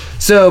to.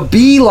 So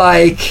be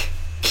like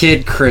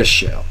Kid Chris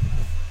show.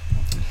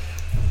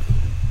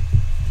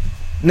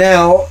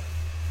 Now,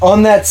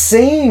 on that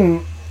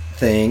same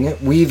thing,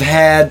 we've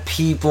had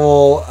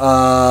people,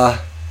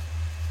 tell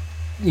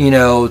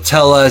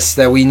us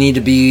that we need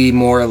to be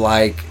more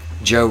like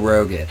Joe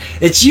Rogan.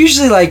 It's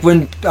usually like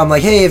when I'm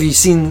like, hey, have you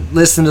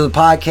listened to the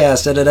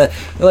podcast? They're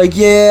like,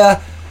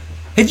 yeah.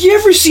 Have you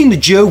ever seen the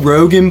Joe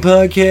Rogan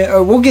podcast?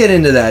 Oh, we'll get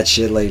into that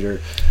shit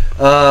later.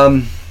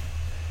 So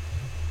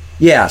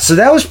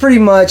that was pretty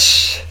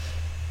much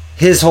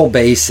his whole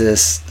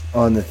basis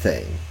on the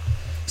thing.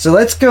 So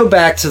let's go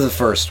back to the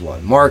first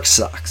one. Mark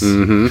sucks.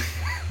 Mm-hmm.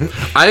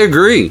 I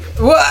agree.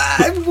 Well,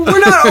 we're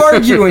not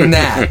arguing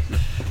that.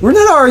 We're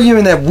not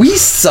arguing that we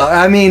suck.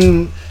 I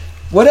mean,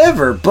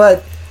 whatever.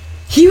 But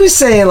he was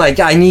saying, like,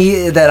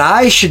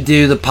 I should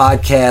do the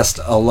podcast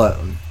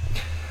alone.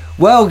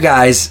 Well,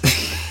 guys,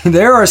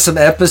 there are some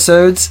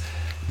episodes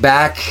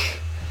back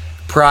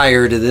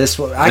prior to this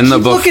one. I In the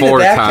keep looking at before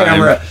that time.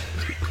 camera.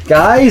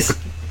 Guys,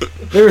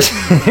 there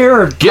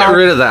are... Get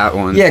rid of that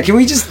one. Yeah, can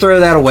we just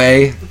throw that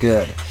away?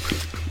 Good.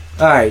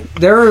 All right,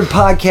 there were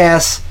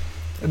podcasts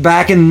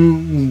back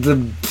in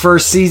the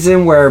first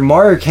season where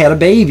Mark had a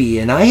baby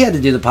and I had to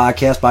do the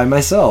podcast by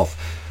myself.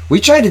 We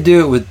tried to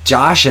do it with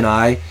Josh and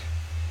I.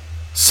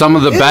 Some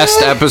of the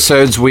best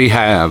episodes we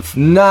have.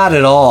 Not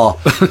at all.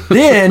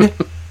 Then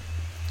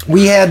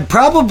we had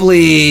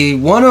probably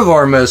one of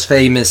our most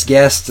famous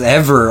guests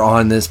ever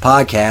on this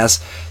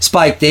podcast,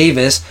 Spike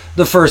Davis,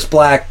 the first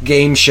black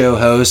game show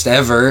host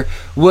ever,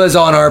 was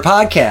on our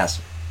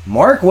podcast.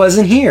 Mark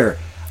wasn't here.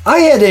 I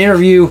had to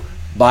interview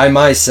by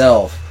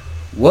myself.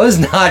 Was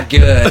not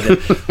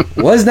good.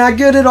 Was not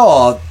good at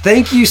all.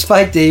 Thank you,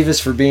 Spike Davis,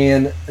 for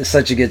being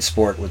such a good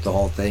sport with the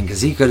whole thing,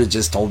 because he could have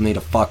just told me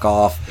to fuck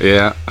off.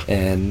 Yeah.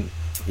 And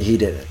he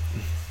didn't.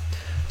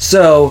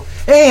 So,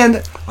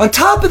 and on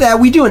top of that,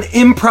 we do an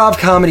improv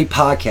comedy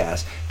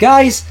podcast.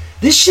 Guys,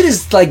 this shit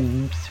is like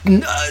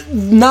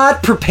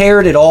not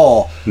prepared at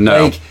all.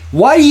 No. Like,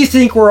 why do you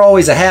think we're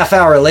always a half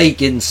hour late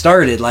getting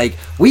started? Like,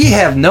 we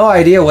have no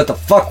idea what the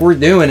fuck we're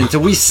doing until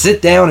we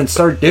sit down and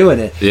start doing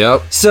it.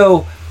 Yep.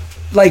 So,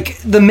 like,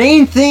 the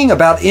main thing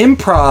about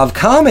improv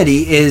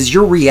comedy is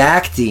you're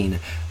reacting.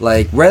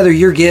 Like, whether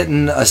you're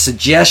getting a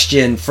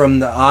suggestion from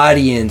the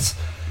audience,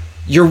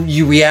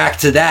 you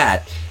react to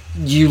that.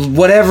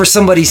 Whatever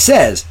somebody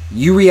says,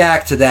 you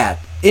react to that.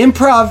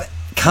 Improv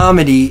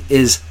comedy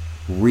is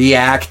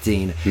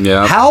reacting.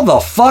 Yeah. How the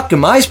fuck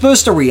am I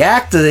supposed to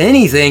react to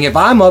anything if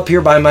I'm up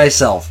here by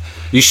myself?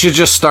 You should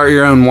just start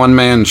your own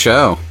one-man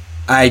show.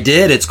 I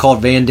did. It's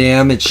called Van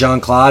Damme. It's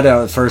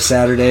Jean-Claude, first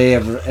Saturday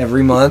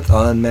every month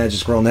on Magic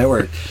Squirrel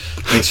Network.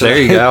 There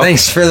you go.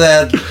 Thanks for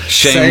that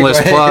Shameless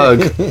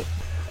segue.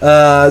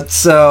 plug.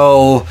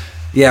 So,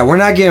 yeah, we're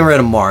not getting rid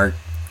of Mark.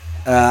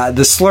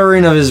 The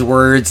slurring of his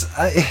words.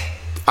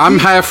 I'm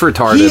half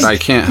retarded. I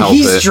can't help it.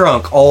 He's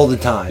drunk all the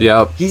time.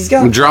 Yep. He's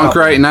got. I'm drunk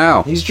right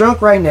now. He's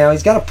drunk right now.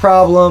 He's got a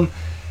problem.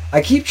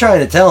 I keep trying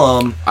to tell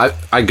him.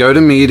 I go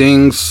to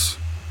meetings.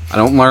 I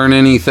don't learn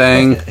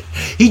anything.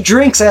 He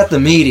drinks at the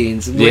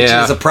meetings, which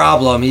is a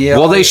problem.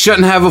 Well, they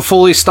shouldn't have a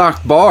fully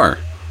stocked bar.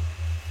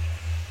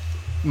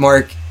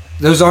 Mark,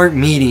 those aren't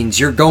meetings.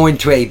 You're going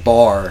to a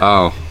bar.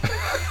 Oh.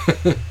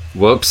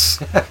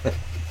 Whoops.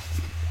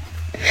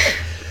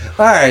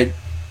 All right.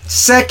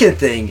 Second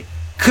thing,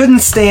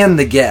 couldn't stand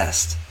the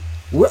guest.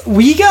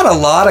 We got a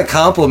lot of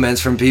compliments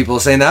from people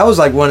saying that was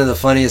like one of the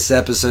funniest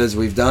episodes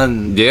we've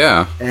done.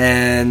 Yeah.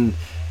 And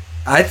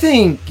I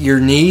think your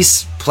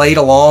niece played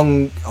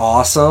along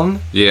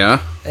awesome.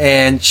 Yeah.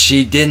 And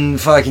she didn't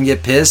fucking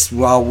get pissed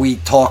while we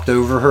talked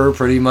over her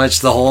pretty much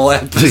the whole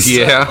episode.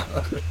 Yeah.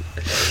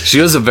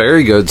 She was a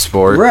very good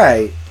sport.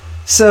 Right.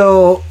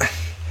 So,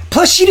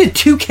 plus she did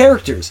 2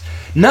 characters.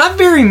 Not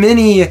very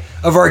many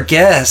of our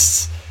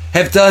guests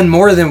have done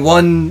more than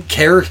one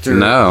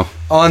character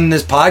on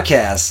this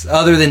podcast,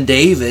 other than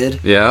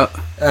David. Yeah.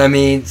 I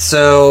mean,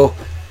 so...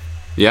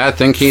 Yeah, I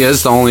think he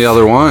is the only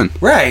other one.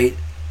 Right.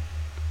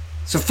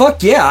 So,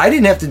 fuck yeah, I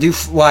didn't have to do...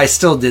 Well, I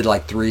still did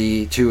like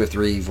 2 or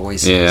 3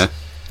 voices. Yeah.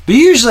 But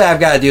usually I've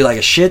got to do like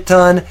a shit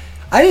ton.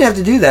 I didn't have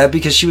to do that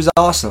because she was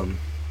awesome.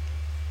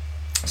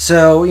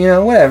 So,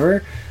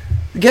 whatever.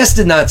 The guest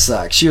did not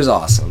suck. She was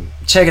awesome.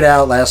 Check it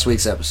out, last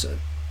week's episode.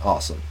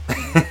 Awesome.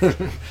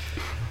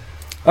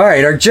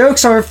 Alright, our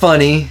jokes aren't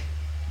funny.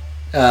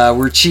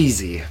 We're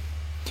cheesy.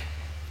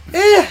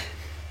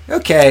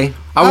 Okay.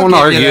 I won't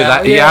argue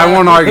that. Yeah, I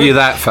won't argue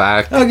that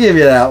fact. I'll give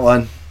you that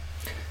one.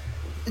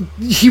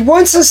 he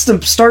wants us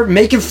to start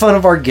making fun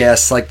of our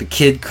guests like the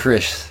Kid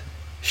Chris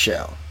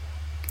show.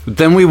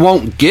 Then we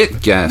won't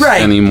get guests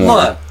anymore.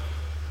 Look,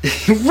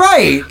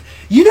 right.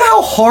 You know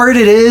how hard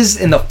it is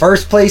in the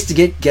first place to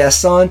get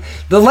guests on?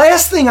 The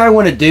last thing I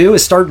want to do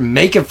is start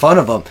making fun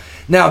of them.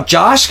 Now,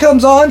 Josh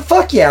comes on,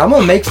 fuck yeah, I'm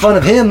going to make fun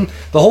of him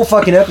the whole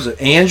fucking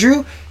episode.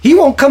 Andrew, he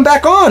won't come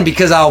back on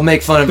because I'll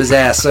make fun of his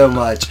ass so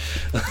much.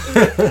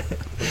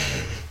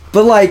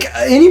 But, like,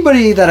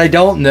 anybody that I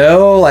don't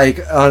know, like,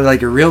 on,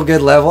 like, a real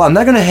good level, I'm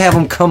not going to have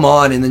them come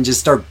on and then just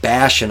start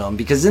bashing them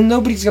because then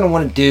nobody's going to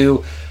want to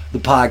do the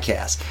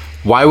podcast.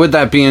 Why would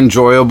that be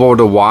enjoyable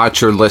to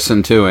watch or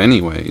listen to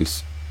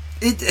anyways?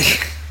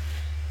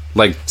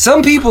 Like,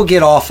 some people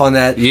get off on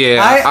that.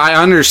 Yeah,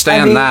 I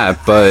understand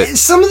that, but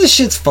some of the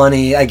shit's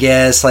funny, I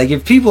guess. Like,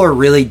 if people are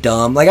really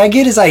dumb, like, I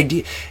get his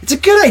idea. It's a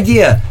good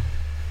idea.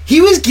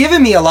 He was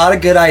giving me a lot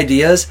of good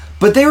ideas,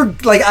 but they were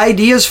like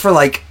ideas for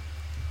like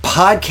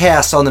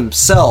podcasts on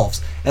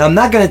themselves. And I'm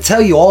not going to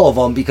tell you all of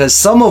them because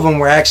some of them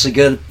were actually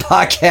good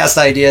podcast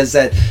ideas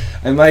that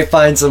I might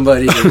find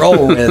somebody to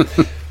roll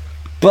with.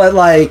 But,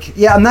 like,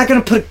 yeah, I'm not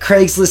going to put a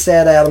Craigslist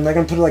ad out. I'm not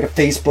going to put like a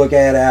Facebook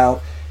ad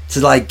out to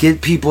like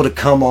get people to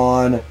come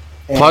on.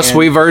 Plus,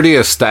 we've already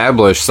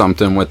established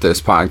something with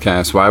this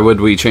podcast. Why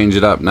would we change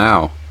it up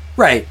now?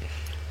 Right.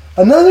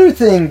 Another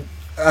thing,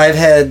 I've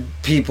had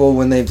people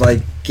when they've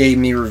like gave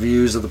me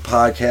reviews of the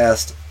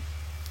podcast.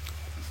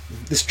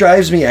 This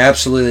drives me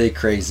absolutely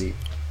crazy.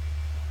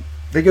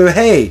 They go,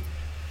 "Hey,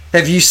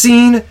 have you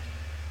seen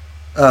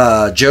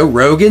Joe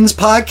Rogan's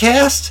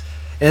podcast?"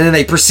 And then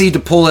they proceed to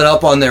pull it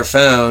up on their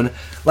phone.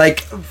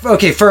 Like,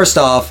 okay, first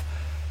off,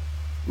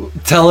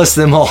 tell us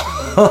them all.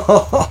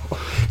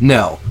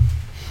 No,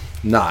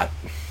 not.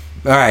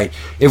 All right.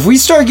 If we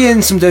start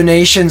getting some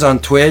donations on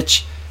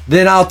Twitch,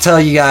 then I'll tell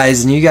you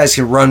guys, and you guys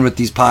can run with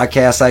these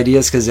podcast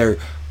ideas because they're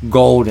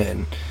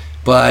golden.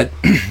 But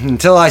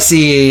until I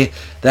see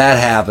that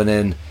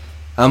happening,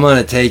 I'm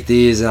going to take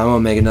these and I'm going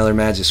to make another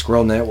Magic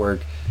Squirrel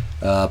Network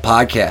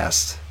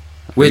podcast,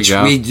 which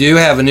we do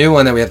have a new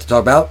one that we have to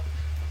talk about.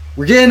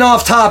 We're getting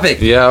off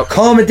topic. Yeah.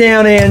 Calm it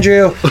down,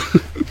 Andrew.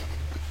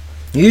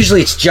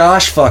 Usually it's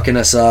Josh fucking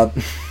us up.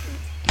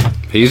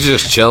 He's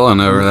just chilling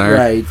over there.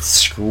 Right.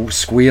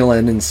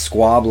 Squealing and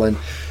squabbling.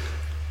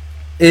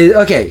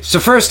 Okay,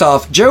 so first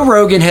off, Joe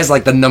Rogan has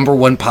like the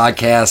 #1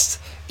 podcast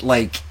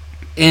like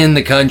in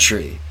the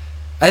country.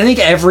 I think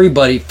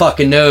everybody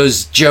fucking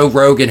knows Joe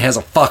Rogan has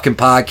a fucking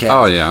podcast.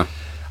 Oh, yeah.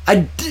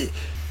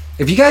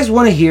 If you guys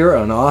want to hear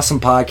an awesome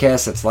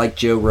podcast that's like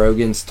Joe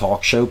Rogan's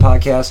talk show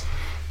podcast,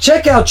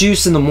 check out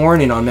Juice in the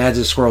Morning on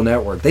Magic Squirrel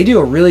Network. They do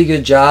a really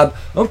good job,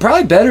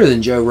 probably better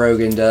than Joe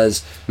Rogan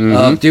does,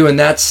 of doing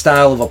that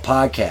style of a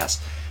podcast.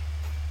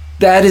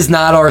 That is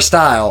not our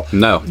style.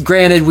 No.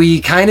 Granted, we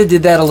kind of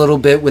did that a little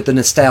bit with the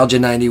Nostalgia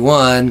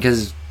 91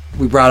 because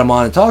we brought him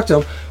on and talked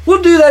to him.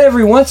 We'll do that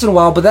every once in a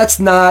while, but that's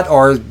not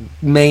our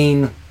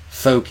main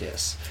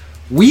focus.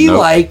 We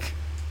like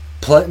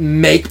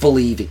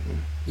make-believing.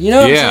 You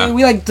know what I'm saying?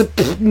 We like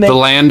to make... The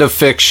land of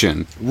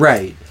fiction.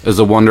 Right. Is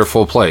a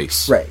wonderful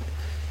place. Right.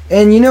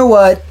 And you know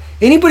what?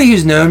 Anybody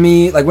who's known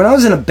me, like when I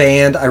was in a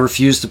band, I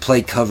refused to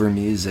play cover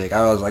music.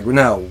 I was like,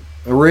 no,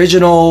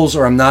 originals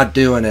or I'm not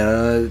doing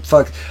it.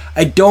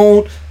 I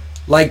don't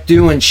like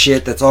doing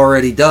shit that's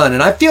already done.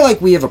 And I feel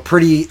like we have a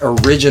pretty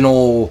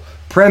original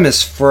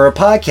premise for a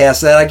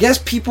podcast that I guess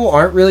people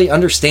aren't really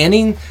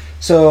understanding.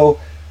 So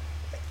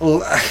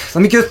let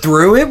me go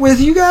through it with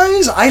you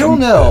guys. I don't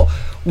know.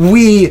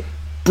 We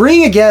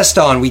bring a guest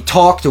on. We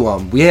talk to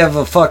them. We have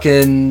a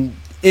fucking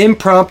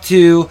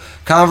impromptu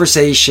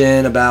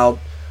conversation about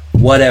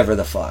whatever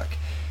the fuck.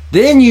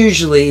 Then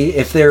usually,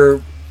 if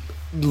they're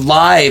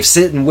live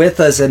sitting with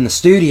us in the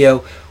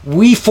studio,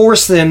 we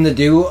force them to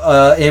do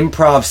an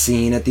improv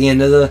scene at the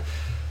end of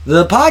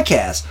the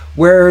podcast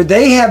where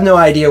they have no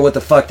idea what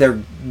the fuck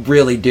they're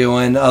really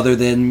doing other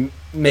than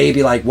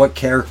maybe like what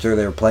character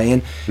they're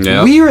playing.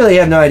 Yeah. We really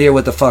have no idea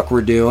what the fuck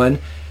we're doing,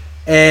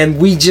 and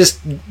we just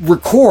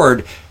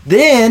record.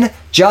 Then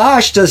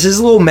Josh does his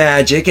little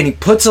magic and he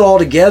puts it all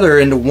together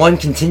into one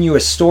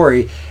continuous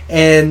story.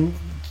 And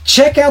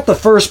check out the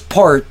first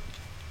part.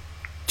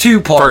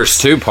 First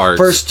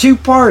two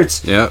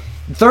parts. Yeah.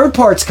 Third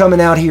part's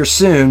coming out here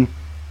soon.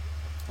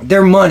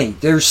 They're money.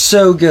 They're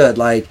so good.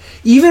 Like,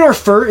 even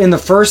in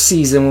the first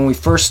season when we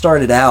first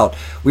started out,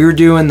 we were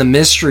doing the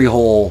mystery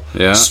hole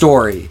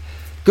story.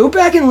 Go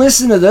back and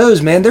listen to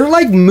those, man. They're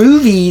like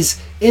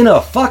movies in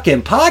a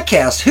fucking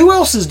podcast. Who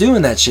else is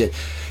doing that shit?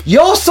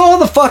 Y'all saw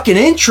the fucking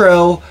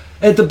intro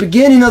at the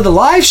beginning of the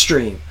live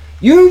stream.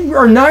 You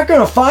are not going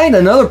to find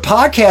another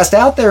podcast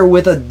out there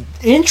with an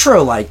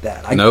intro like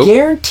that. I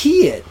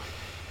guarantee it.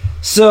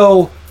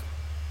 So,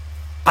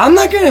 I'm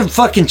not going to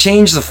fucking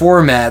change the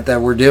format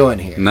that we're doing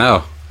here.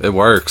 No, it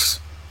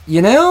works.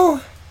 You know?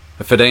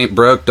 If it ain't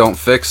broke, don't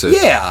fix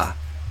it. Yeah.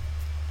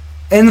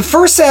 And the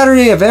first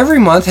Saturday of every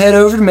month, head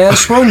over to Magic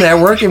Squirrel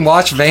Network and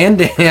watch Van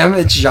Damme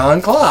and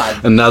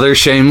Jean-Claude. Another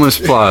shameless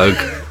plug.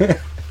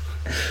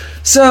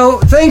 So,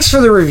 thanks for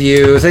the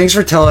review. Thanks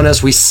for telling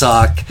us we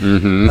suck.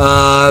 Mm-hmm.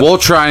 We'll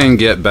try and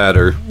get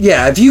better.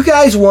 Yeah, if you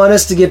guys want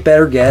us to get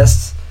better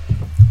guests,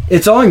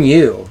 it's on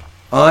you.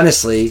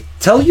 Honestly,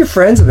 tell your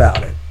friends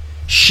about it.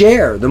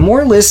 Share. The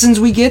more listens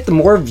we get, the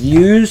more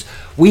views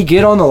we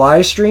get on the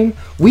live stream,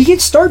 we can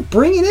start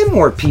bringing in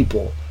more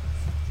people.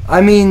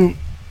 I mean,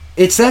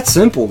 it's that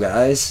simple,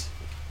 guys.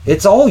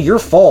 It's all your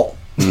fault.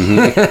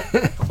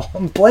 Mm-hmm.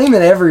 I'm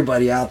blaming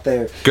everybody out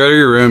there. Go to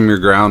your room, you're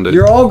grounded.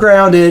 You're all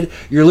grounded.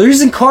 You're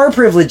losing car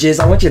privileges.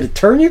 I want you to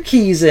turn your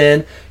keys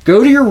in,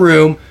 go to your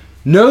room,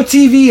 no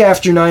TV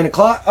after 9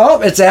 o'clock.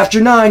 Oh, it's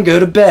after 9, go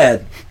to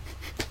bed.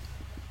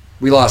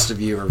 We lost a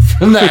viewer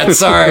from that.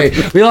 Sorry.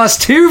 We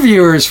lost 2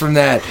 viewers from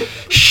that.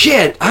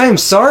 Shit. I am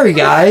sorry,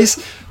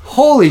 guys.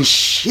 Holy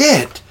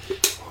shit.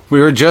 We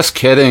were just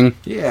kidding.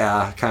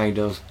 Yeah, kind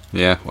of.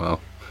 Yeah,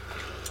 well.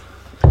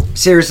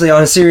 Seriously,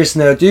 on a serious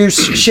note, do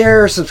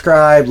share,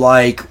 subscribe,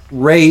 like,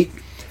 rate.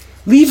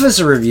 Leave us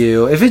a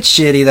review. If it's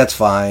shitty, that's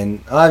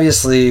fine.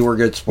 Obviously, we're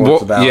good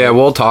sports about it. Yeah,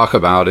 we'll talk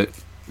about it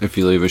if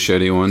you leave a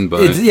shitty one.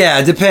 But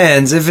it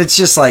depends. If it's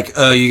just like,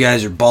 oh, you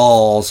guys are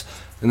balls,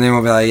 and then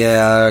we'll be like,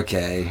 yeah,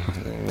 okay.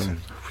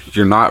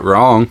 You're not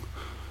wrong.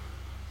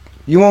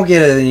 You won't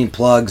get any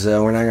plugs,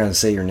 though. We're not going to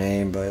say your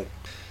name, but...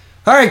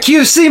 All right,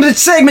 cue segment.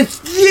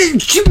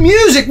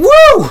 Music,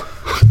 woo!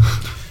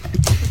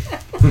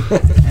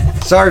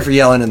 Sorry for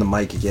yelling in the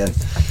mic again.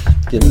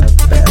 Getting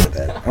bad at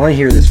that. I want to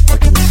hear this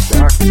fucking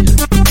rock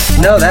music.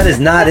 No, that is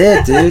not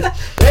it, dude. There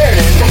it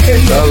is.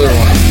 There's The other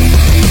one.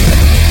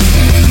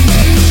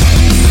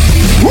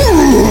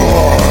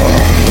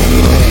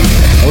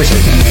 I wish I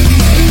could.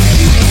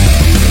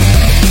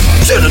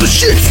 Send the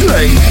shit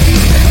straight.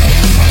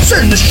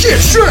 Send the shit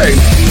straight.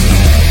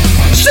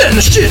 Send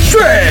the shit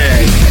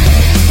straight.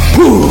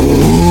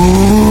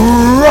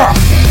 Alright.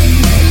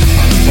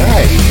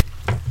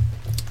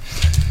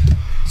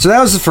 So that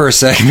was the first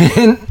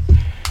segment.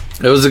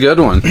 It was a good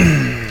one.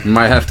 You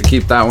might have to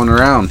keep that one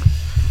around.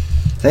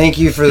 Thank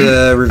you for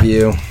the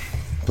review.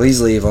 Please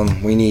leave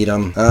them. We need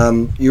them.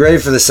 You ready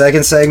for the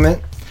second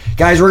segment?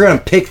 Guys, we're going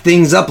to pick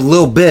things up a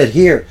little bit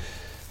here.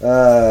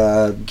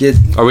 Are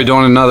we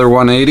doing another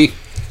 180?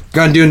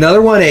 Going to do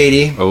another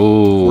 180.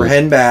 Oh. We're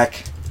heading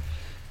back.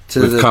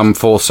 We've come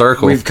full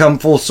circle. We've come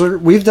full circle.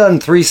 We've done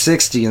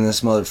 360 in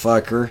this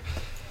motherfucker.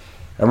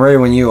 I'm ready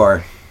when you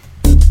are.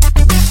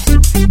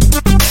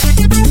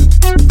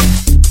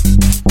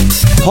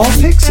 Paul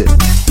picks it.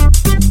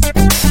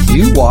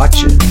 You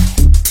watch it.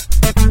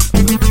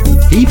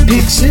 He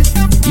picks it.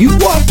 You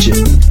watch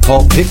it.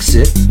 Paul picks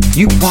it.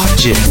 You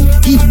watch it.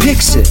 He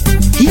picks it.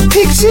 He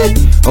picks it.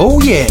 Oh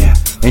yeah.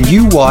 And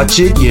you watch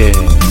it. Yeah.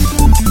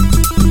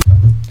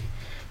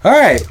 All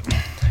right.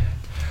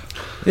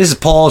 This is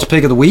Paul's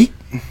pick of the week.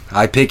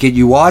 I pick it.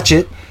 You watch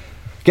it.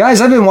 Guys,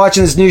 I've been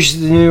watching this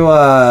new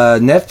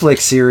Netflix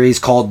series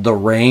called The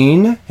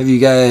Rain. Have you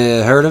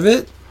guys heard of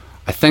it?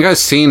 I think I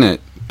seen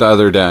it the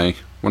other day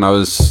when I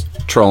was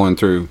trolling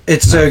through.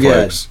 It's so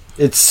good. Netflix.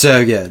 It's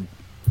so good.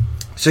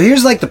 So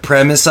here's like the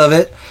premise of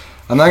it.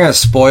 I'm not going to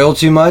spoil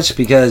too much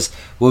because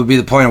what would be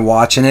the point of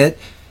watching it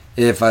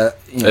if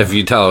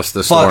you tell us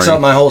the story. Fucks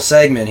up my whole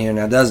segment here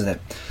now, doesn't it?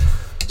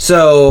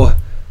 So,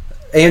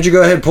 Andrew,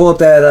 go ahead and pull up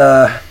that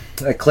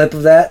a clip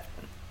of that.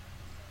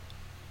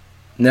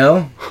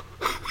 No?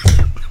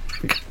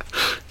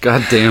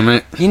 God damn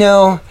it. You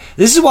know,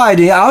 this is why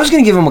I was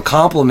going to give him a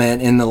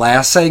compliment in the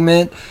last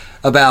segment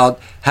about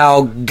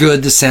how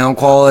good the sound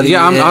quality is.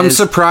 Yeah, I'm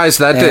surprised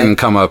that didn't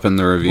come up in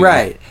the review.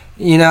 Right.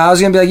 You know, I was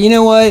going to be like, you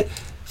know what?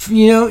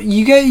 You know,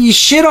 you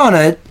shit on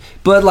it,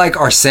 but like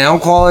our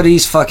sound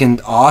quality's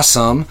fucking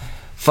awesome.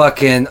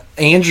 Fucking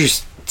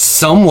Andrew's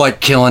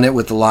somewhat killing it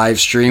with the live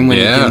stream when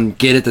you can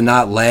get it to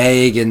not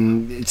lag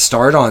and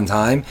start on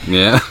time.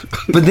 Yeah.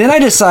 But then I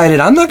decided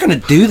I'm not going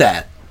to do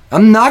that.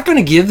 I'm not going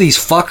to give these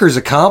fuckers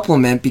a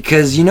compliment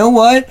because you know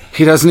what?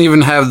 He doesn't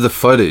even have the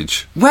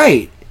footage.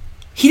 Right.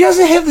 He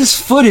doesn't have this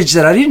footage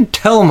that I didn't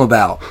tell him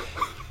about.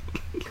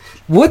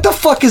 What the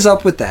fuck is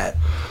up with that?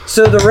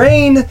 So The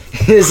Rain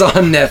is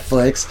on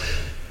Netflix,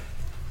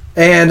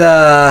 and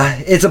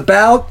it's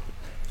about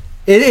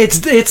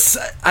it's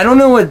I don't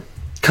know what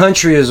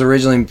country it was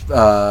originally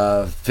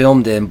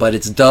filmed in, but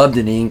it's dubbed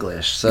in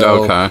English.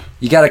 So okay.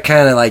 You got to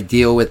kind of like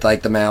deal with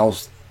like the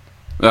mouths.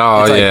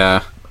 Oh like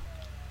yeah.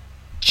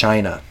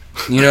 China.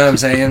 You know what I'm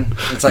saying?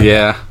 It's like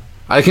yeah.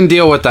 I can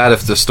deal with that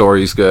if the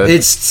story's good.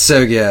 It's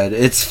so good.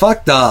 It's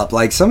fucked up.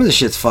 Like some of the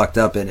shit's fucked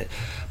up in it,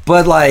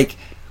 but like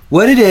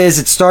what it is,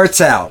 it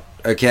starts out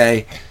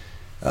okay.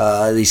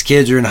 These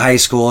kids are in high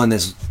school, and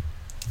this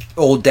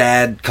old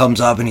dad comes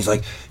up, and he's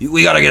like,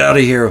 "We gotta get out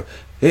of here.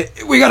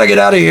 We gotta get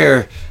out of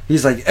here."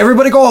 He's like,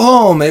 "Everybody go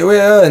home."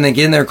 And they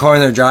get in their car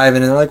and they're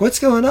driving, and they're like, "What's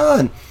going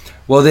on?"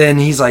 Well, then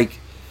he's like,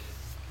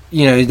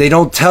 you know, they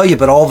don't tell you,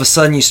 but all of a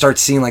sudden you start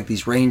seeing like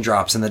these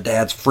raindrops, and the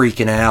dad's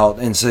freaking out,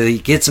 and so he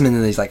gets them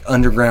into these like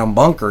underground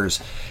bunkers,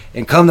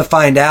 and come to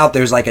find out,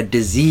 there's like a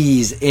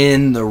disease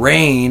in the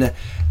rain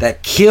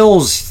that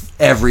kills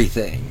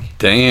everything.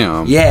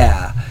 Damn.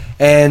 Yeah.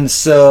 And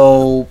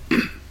so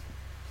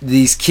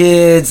these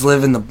kids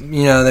live in the,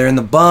 they're in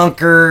the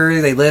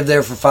bunker. They live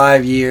there for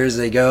 5 years.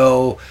 They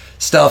go,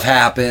 stuff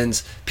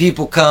happens.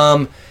 People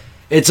come.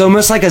 It's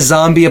almost like a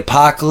zombie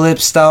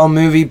apocalypse style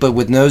movie, but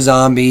with no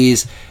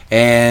zombies,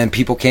 and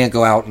people can't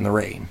go out in the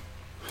rain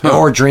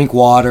or drink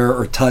water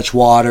or touch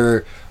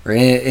water or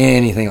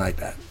anything like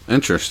that.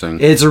 Interesting.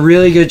 It's a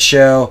really good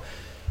show.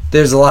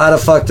 There's a lot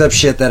of fucked up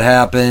shit that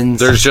happens.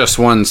 There's just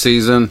one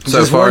season so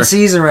just far. One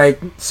season right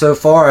so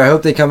far. I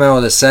hope they come out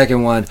with a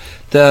second one.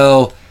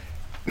 Though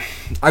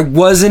I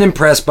wasn't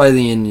impressed by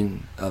the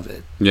ending of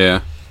it.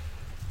 Yeah.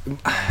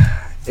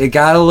 It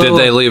got a little.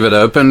 Did they leave it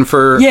open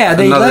for Yeah,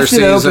 they another left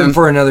season? it open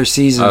for another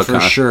season for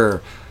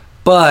sure.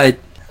 But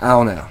I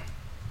don't know.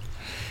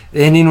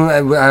 The ending,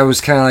 I was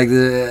kind of like,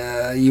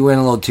 you went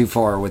a little too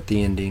far with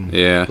the ending.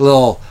 Yeah.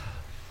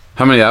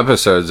 How many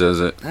episodes is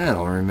it? I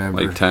don't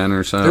remember. Like 10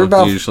 or so, They're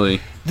about,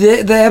 usually.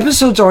 The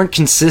episodes aren't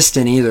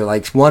consistent either.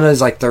 Like, one is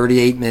like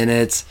 38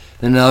 minutes,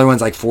 and another one's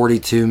like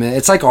 42 minutes.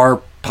 It's like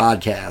our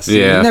podcast.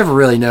 Yeah. You never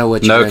really know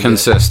what you're No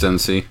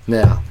consistency.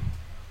 Yeah.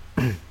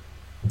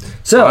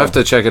 So I'll have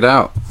to check it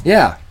out.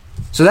 Yeah.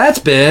 So that's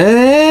been...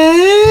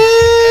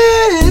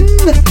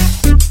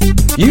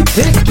 You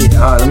pick it.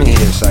 Let me hear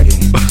a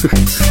second.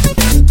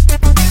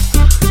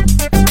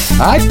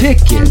 I pick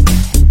it.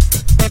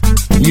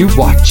 You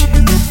watch it.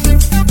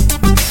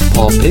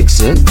 Paul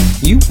picks it.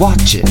 You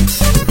watch it.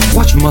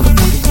 Watch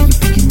motherfucker till you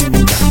picking it.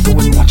 And gotta go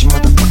and watch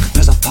motherfucker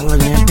cause I'm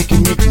following and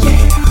picking it.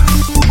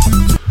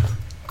 Yeah.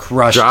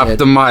 Crushed it. Drop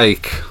the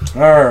mic.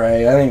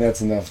 Alright, I think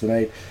that's enough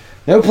tonight.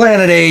 No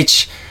Planet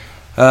H.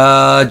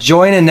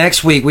 Join in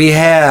next week. We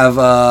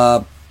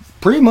have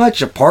pretty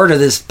much a part of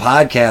this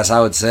podcast,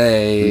 I would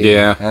say.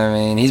 Yeah. I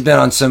mean, he's been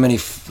on so many...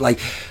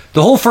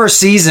 the whole first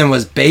season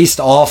was based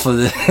off of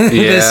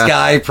this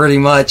guy, pretty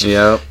much.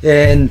 Yep.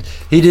 And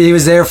he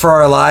was there for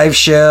our live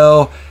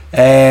show,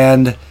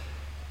 and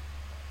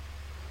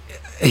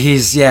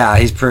he's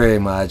pretty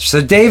much...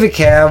 So David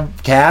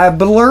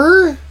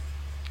Cabler?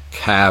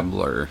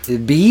 Cabler.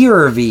 B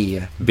or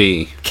V?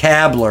 B.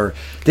 Cabler.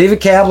 David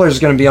Cabler is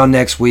going to be on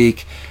next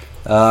week.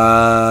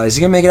 Is he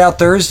going to make it out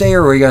Thursday,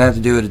 or are we going to have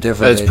to do it a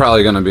different day? It's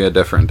probably going to be a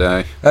different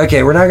day.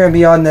 Okay, we're not going to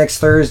be on next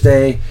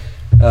Thursday.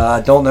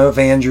 Don't know if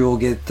Andrew will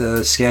get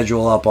the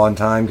schedule up on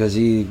time, because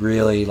he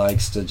really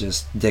likes to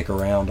just dick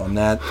around on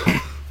that.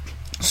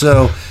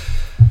 So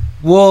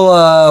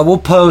we'll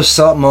post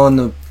something on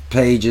the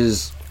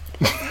pages.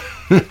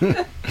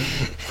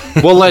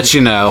 We'll let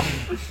you know.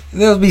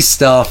 There'll be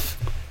stuff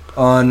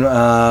on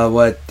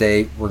what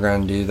date we're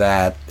going to do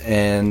that,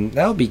 and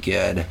that'll be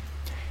good,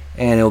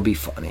 and it'll be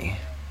funny.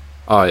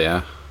 Oh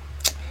yeah.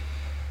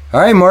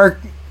 All right, Mark,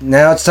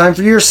 now it's time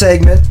for your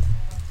segment.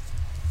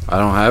 I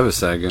don't have a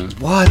segment.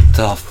 What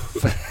the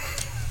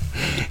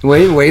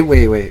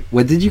wait,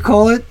 what did you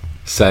call it?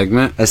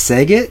 Segment? A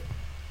segit?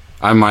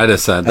 I might have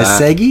said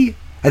that. A segi?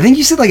 I think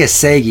you said like a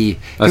segi.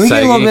 Can we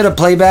get a segi? little bit of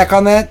playback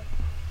on that?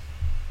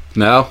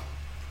 No?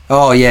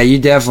 Oh yeah, you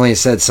definitely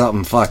said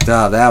something fucked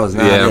up. That was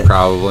not it.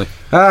 Probably.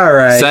 All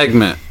right.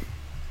 Segment.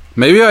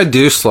 Maybe I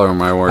do slur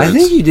my words. I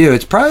think you do.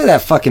 It's probably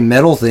that fucking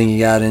metal thing you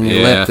got in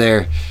your lip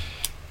there.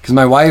 Because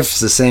my wife's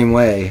the same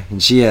way,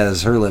 and she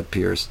has her lip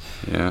pierced.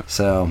 Yeah.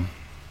 So.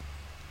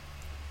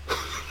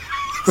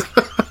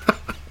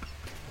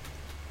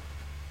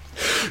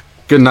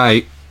 Good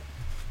night.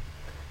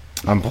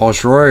 I'm Paul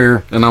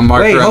Schroyer. And I'm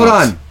Mark Wait, hold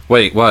Reynolds. on.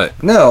 Wait,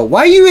 what? No,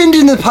 why are you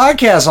ending the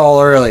podcast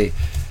all early?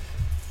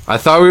 I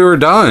thought we were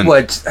done.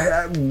 What?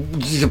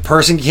 The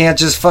person can't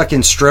just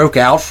fucking stroke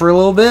out for a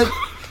little bit?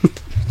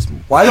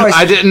 Why do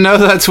I didn't know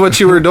that's what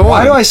you were doing.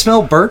 Why do I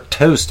smell burnt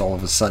toast all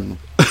of a sudden?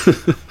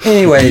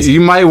 Anyways.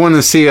 You might want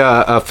to see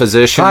a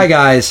physician. Hi,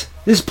 guys.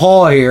 This is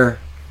Paul here.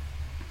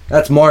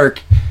 That's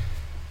Mark.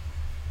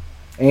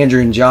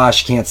 Andrew and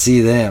Josh can't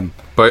see them.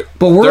 But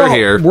they're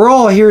here. We're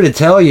all here to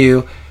tell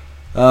you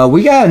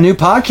we got a new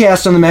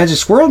podcast on the Magic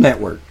Squirrel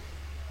Network.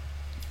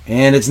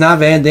 And it's not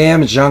Van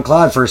Damme, it's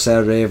Jean-Claude, first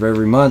Saturday of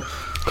every month.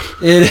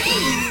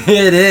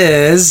 It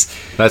is...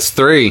 That's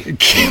 3.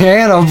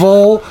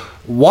 Cannibal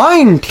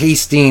Wine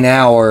Tasting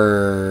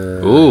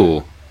Hour.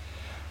 Ooh.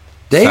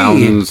 They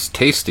sounds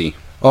tasty.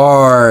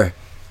 are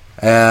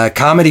a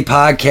comedy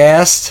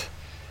podcast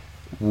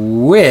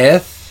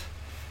with...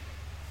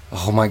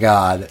 Oh my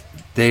god.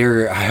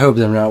 I hope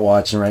they're not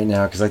watching right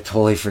now, because I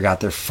totally forgot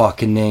their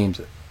fucking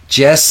names.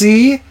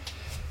 Jesse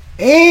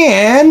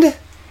and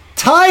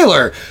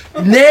Tyler.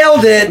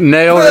 Nailed it.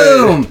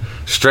 Boom. It.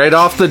 Straight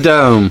off the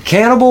dome.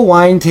 Cannibal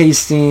Wine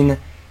Tasting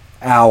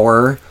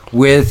Hour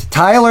with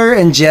Tyler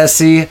and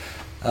Jesse.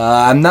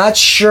 I'm not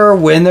sure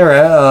when their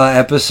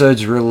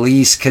episodes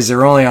release, because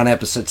they're only on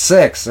episode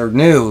 6. They're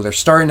new. They're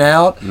starting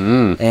out.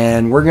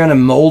 And we're going to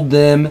mold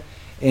them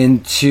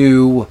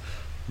into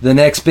the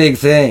next big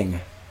thing.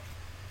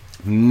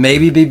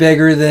 Maybe be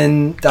bigger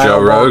than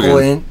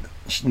Diabolical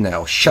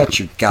No, shut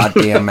your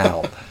goddamn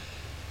mouth.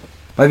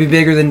 Might be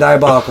bigger than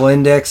Diabolical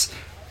Index.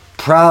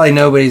 Probably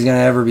nobody's going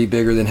to ever be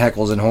bigger than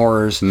Heckles and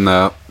Horrors.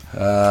 No.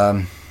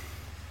 I'm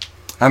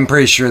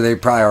pretty sure they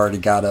probably already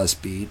got us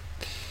beat.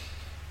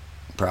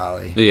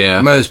 probably.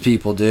 Yeah. Most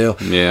people do.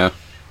 Yeah.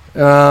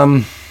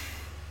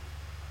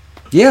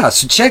 Yeah,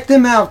 so check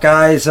them out,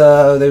 guys.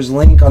 There's a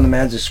link on the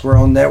Magic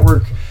Squirrel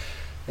Network.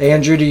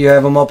 Andrew, do you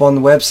have them up on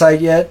the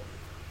website yet?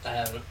 I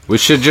haven't. We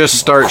should just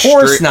start. Of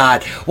course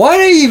not. Why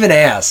do you even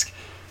ask?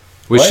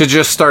 We What? should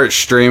just start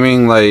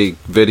streaming like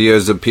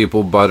videos of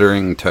people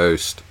buttering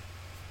toast.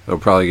 They'll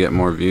probably get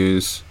more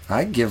views.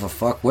 I give a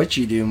fuck what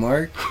you do,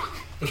 Mark.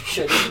 You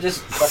should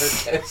just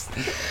butter toast.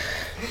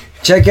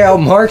 Check out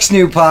Mark's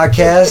new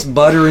podcast,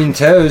 Buttering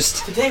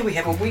Toast. Today we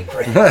have a wheat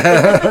bread.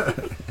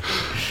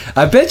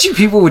 I bet you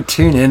people would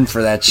tune in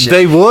for that shit.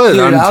 They would.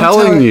 Dude, I'm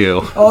telling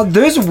you. Oh,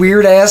 there's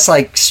weird ass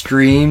like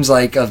streams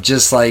like of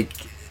just like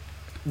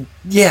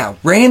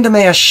random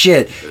ass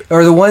shit,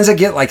 or the ones that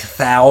get like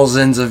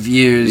thousands of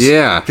views.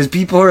 Yeah. because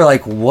people are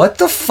like, "What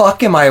the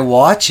fuck am I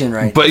watching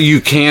right?" But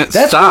you can't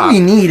That's stop. what we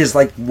need is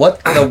like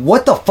what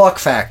the fuck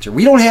factor.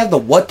 We don't have the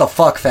what the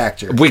fuck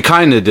factor. We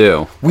kind of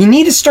do. We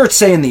need to start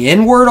saying the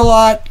N word a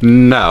lot.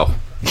 No.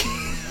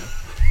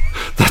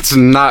 That's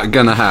not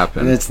gonna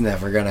happen. It's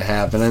never gonna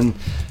happen.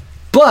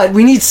 But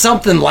we need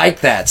something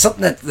like that.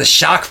 Something that the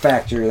shock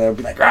factor that would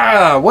be like,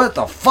 what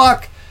the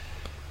fuck?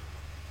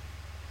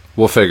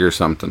 We'll figure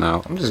something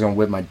out. I'm just gonna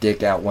whip my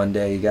dick out one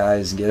day, you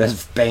guys, and get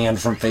us banned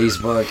from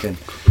Facebook. And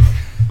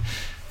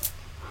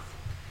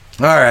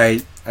all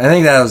right, I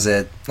think that was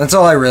it. That's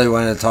all I really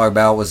wanted to talk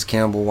about was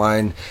Campbell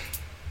Wine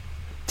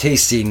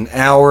Tasting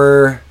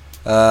Hour.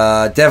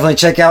 Definitely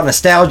check out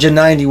Nostalgia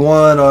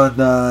 91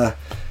 on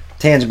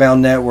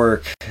Tangibound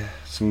Network.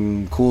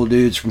 Some cool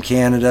dudes from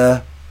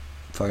Canada.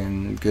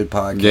 Fucking good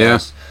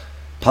podcast.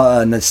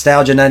 Yeah.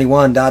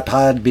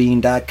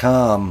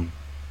 Nostalgia91.podbean.com.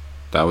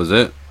 That was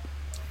it.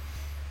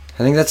 I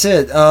think that's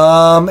it.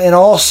 And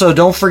also,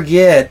 don't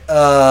forget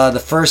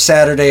the first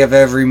Saturday of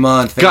every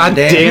month. God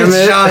damn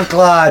it.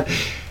 Jean-Claude.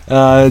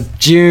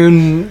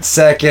 June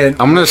 2nd.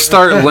 I'm gonna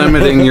start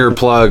limiting your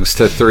plugs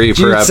to 3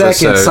 June per 2nd,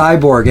 episode.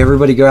 Cyborg.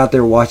 Everybody go out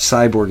there and watch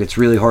Cyborg. It's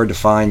really hard to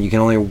find. You can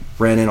only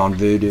rent it on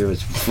Vudu,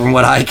 it's from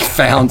what I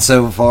found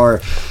so far.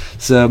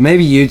 So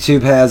maybe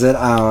YouTube has it.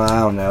 I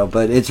don't know.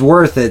 But it's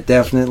worth it,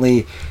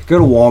 definitely. Go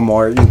to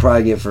Walmart. You can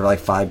probably get it for like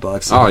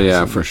 $5. Oh,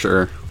 yeah, for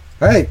sure.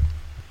 All right.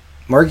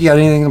 Mark, you got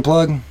anything to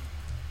plug?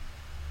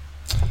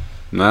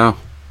 No.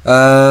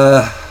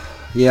 Yeah,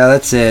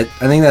 that's it.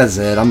 I think that's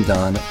it. I'm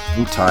done.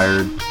 I'm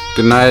tired.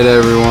 Good night,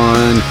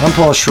 everyone. I'm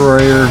Paul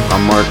Schroyer.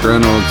 I'm Mark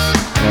Reynolds.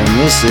 And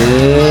this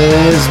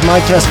is My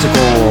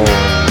Testicles.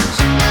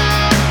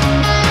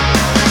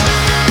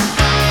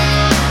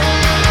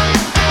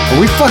 Are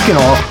we fucking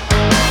off?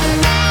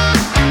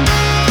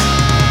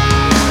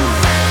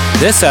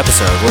 This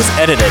episode was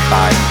edited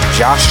by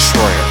Josh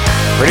Schroyer,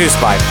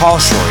 produced by Paul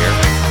Schroyer,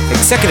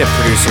 executive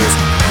producers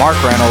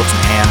Mark Reynolds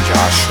and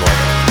Josh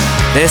Schroyer.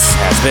 This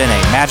has been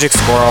a Magic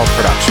Squirrel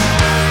production.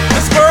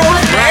 The squirrel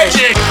is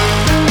magic!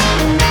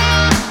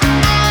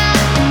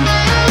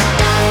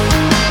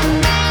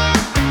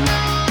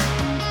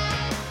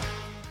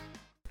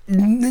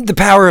 The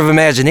power of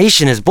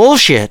imagination is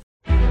bullshit.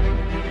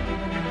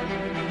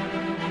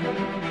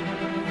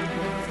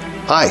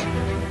 Hi,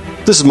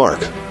 this is Mark.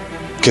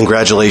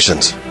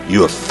 Congratulations,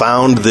 you have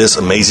found this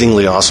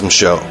amazingly awesome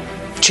show.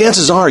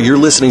 Chances are you're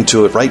listening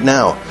to it right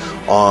now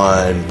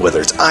on whether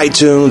it's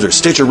iTunes or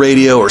Stitcher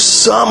Radio or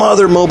some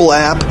other mobile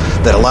app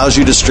that allows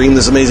you to stream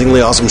this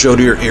amazingly awesome show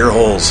to your ear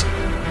holes.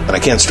 And I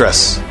can't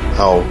stress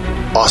how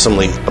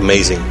awesomely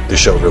amazing this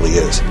show really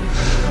is.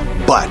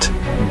 But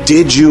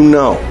did you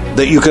know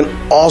that you can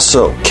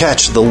also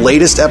catch the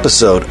latest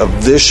episode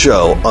of this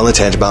show on the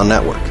Tangibound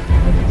Network?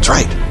 That's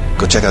right.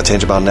 Go check out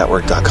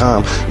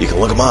tangiboundnetwork.com. You can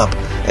look them up,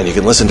 and you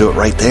can listen to it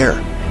right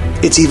there.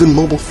 It's even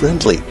mobile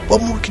friendly.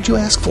 What more could you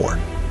ask for?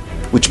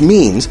 Which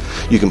means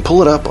you can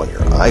pull it up on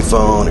your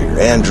iPhone or your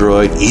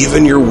Android,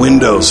 even your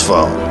Windows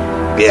phone.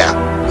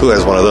 Yeah, who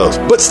has one of those?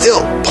 But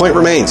still, point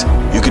remains,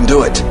 you can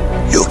do it.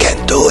 You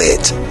can do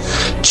it.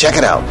 Check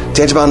it out,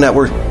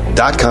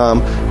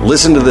 tangiboundnetwork.com.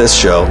 Listen to this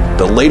show,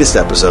 the latest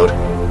episode,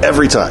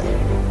 every time.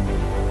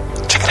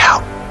 Check it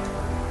out.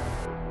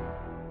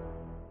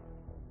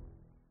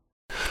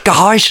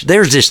 Gosh,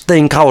 there's this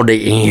thing called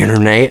the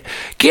internet.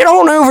 Get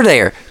on over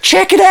there.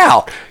 Check it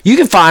out. You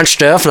can find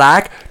stuff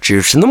like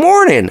Juice in the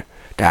Morning,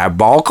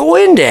 Diabolical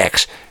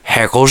Index,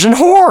 Heckles and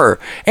Horror,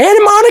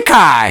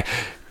 Animonikai,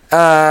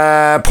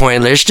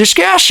 Pointless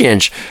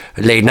Discussions,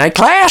 Late Night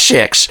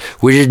Classics,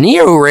 with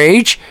Neo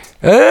Rage.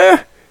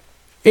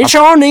 It's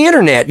on the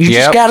internet. You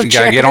just gotta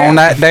check get it on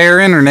out. that there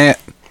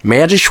internet.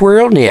 Magic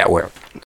Swirl Network.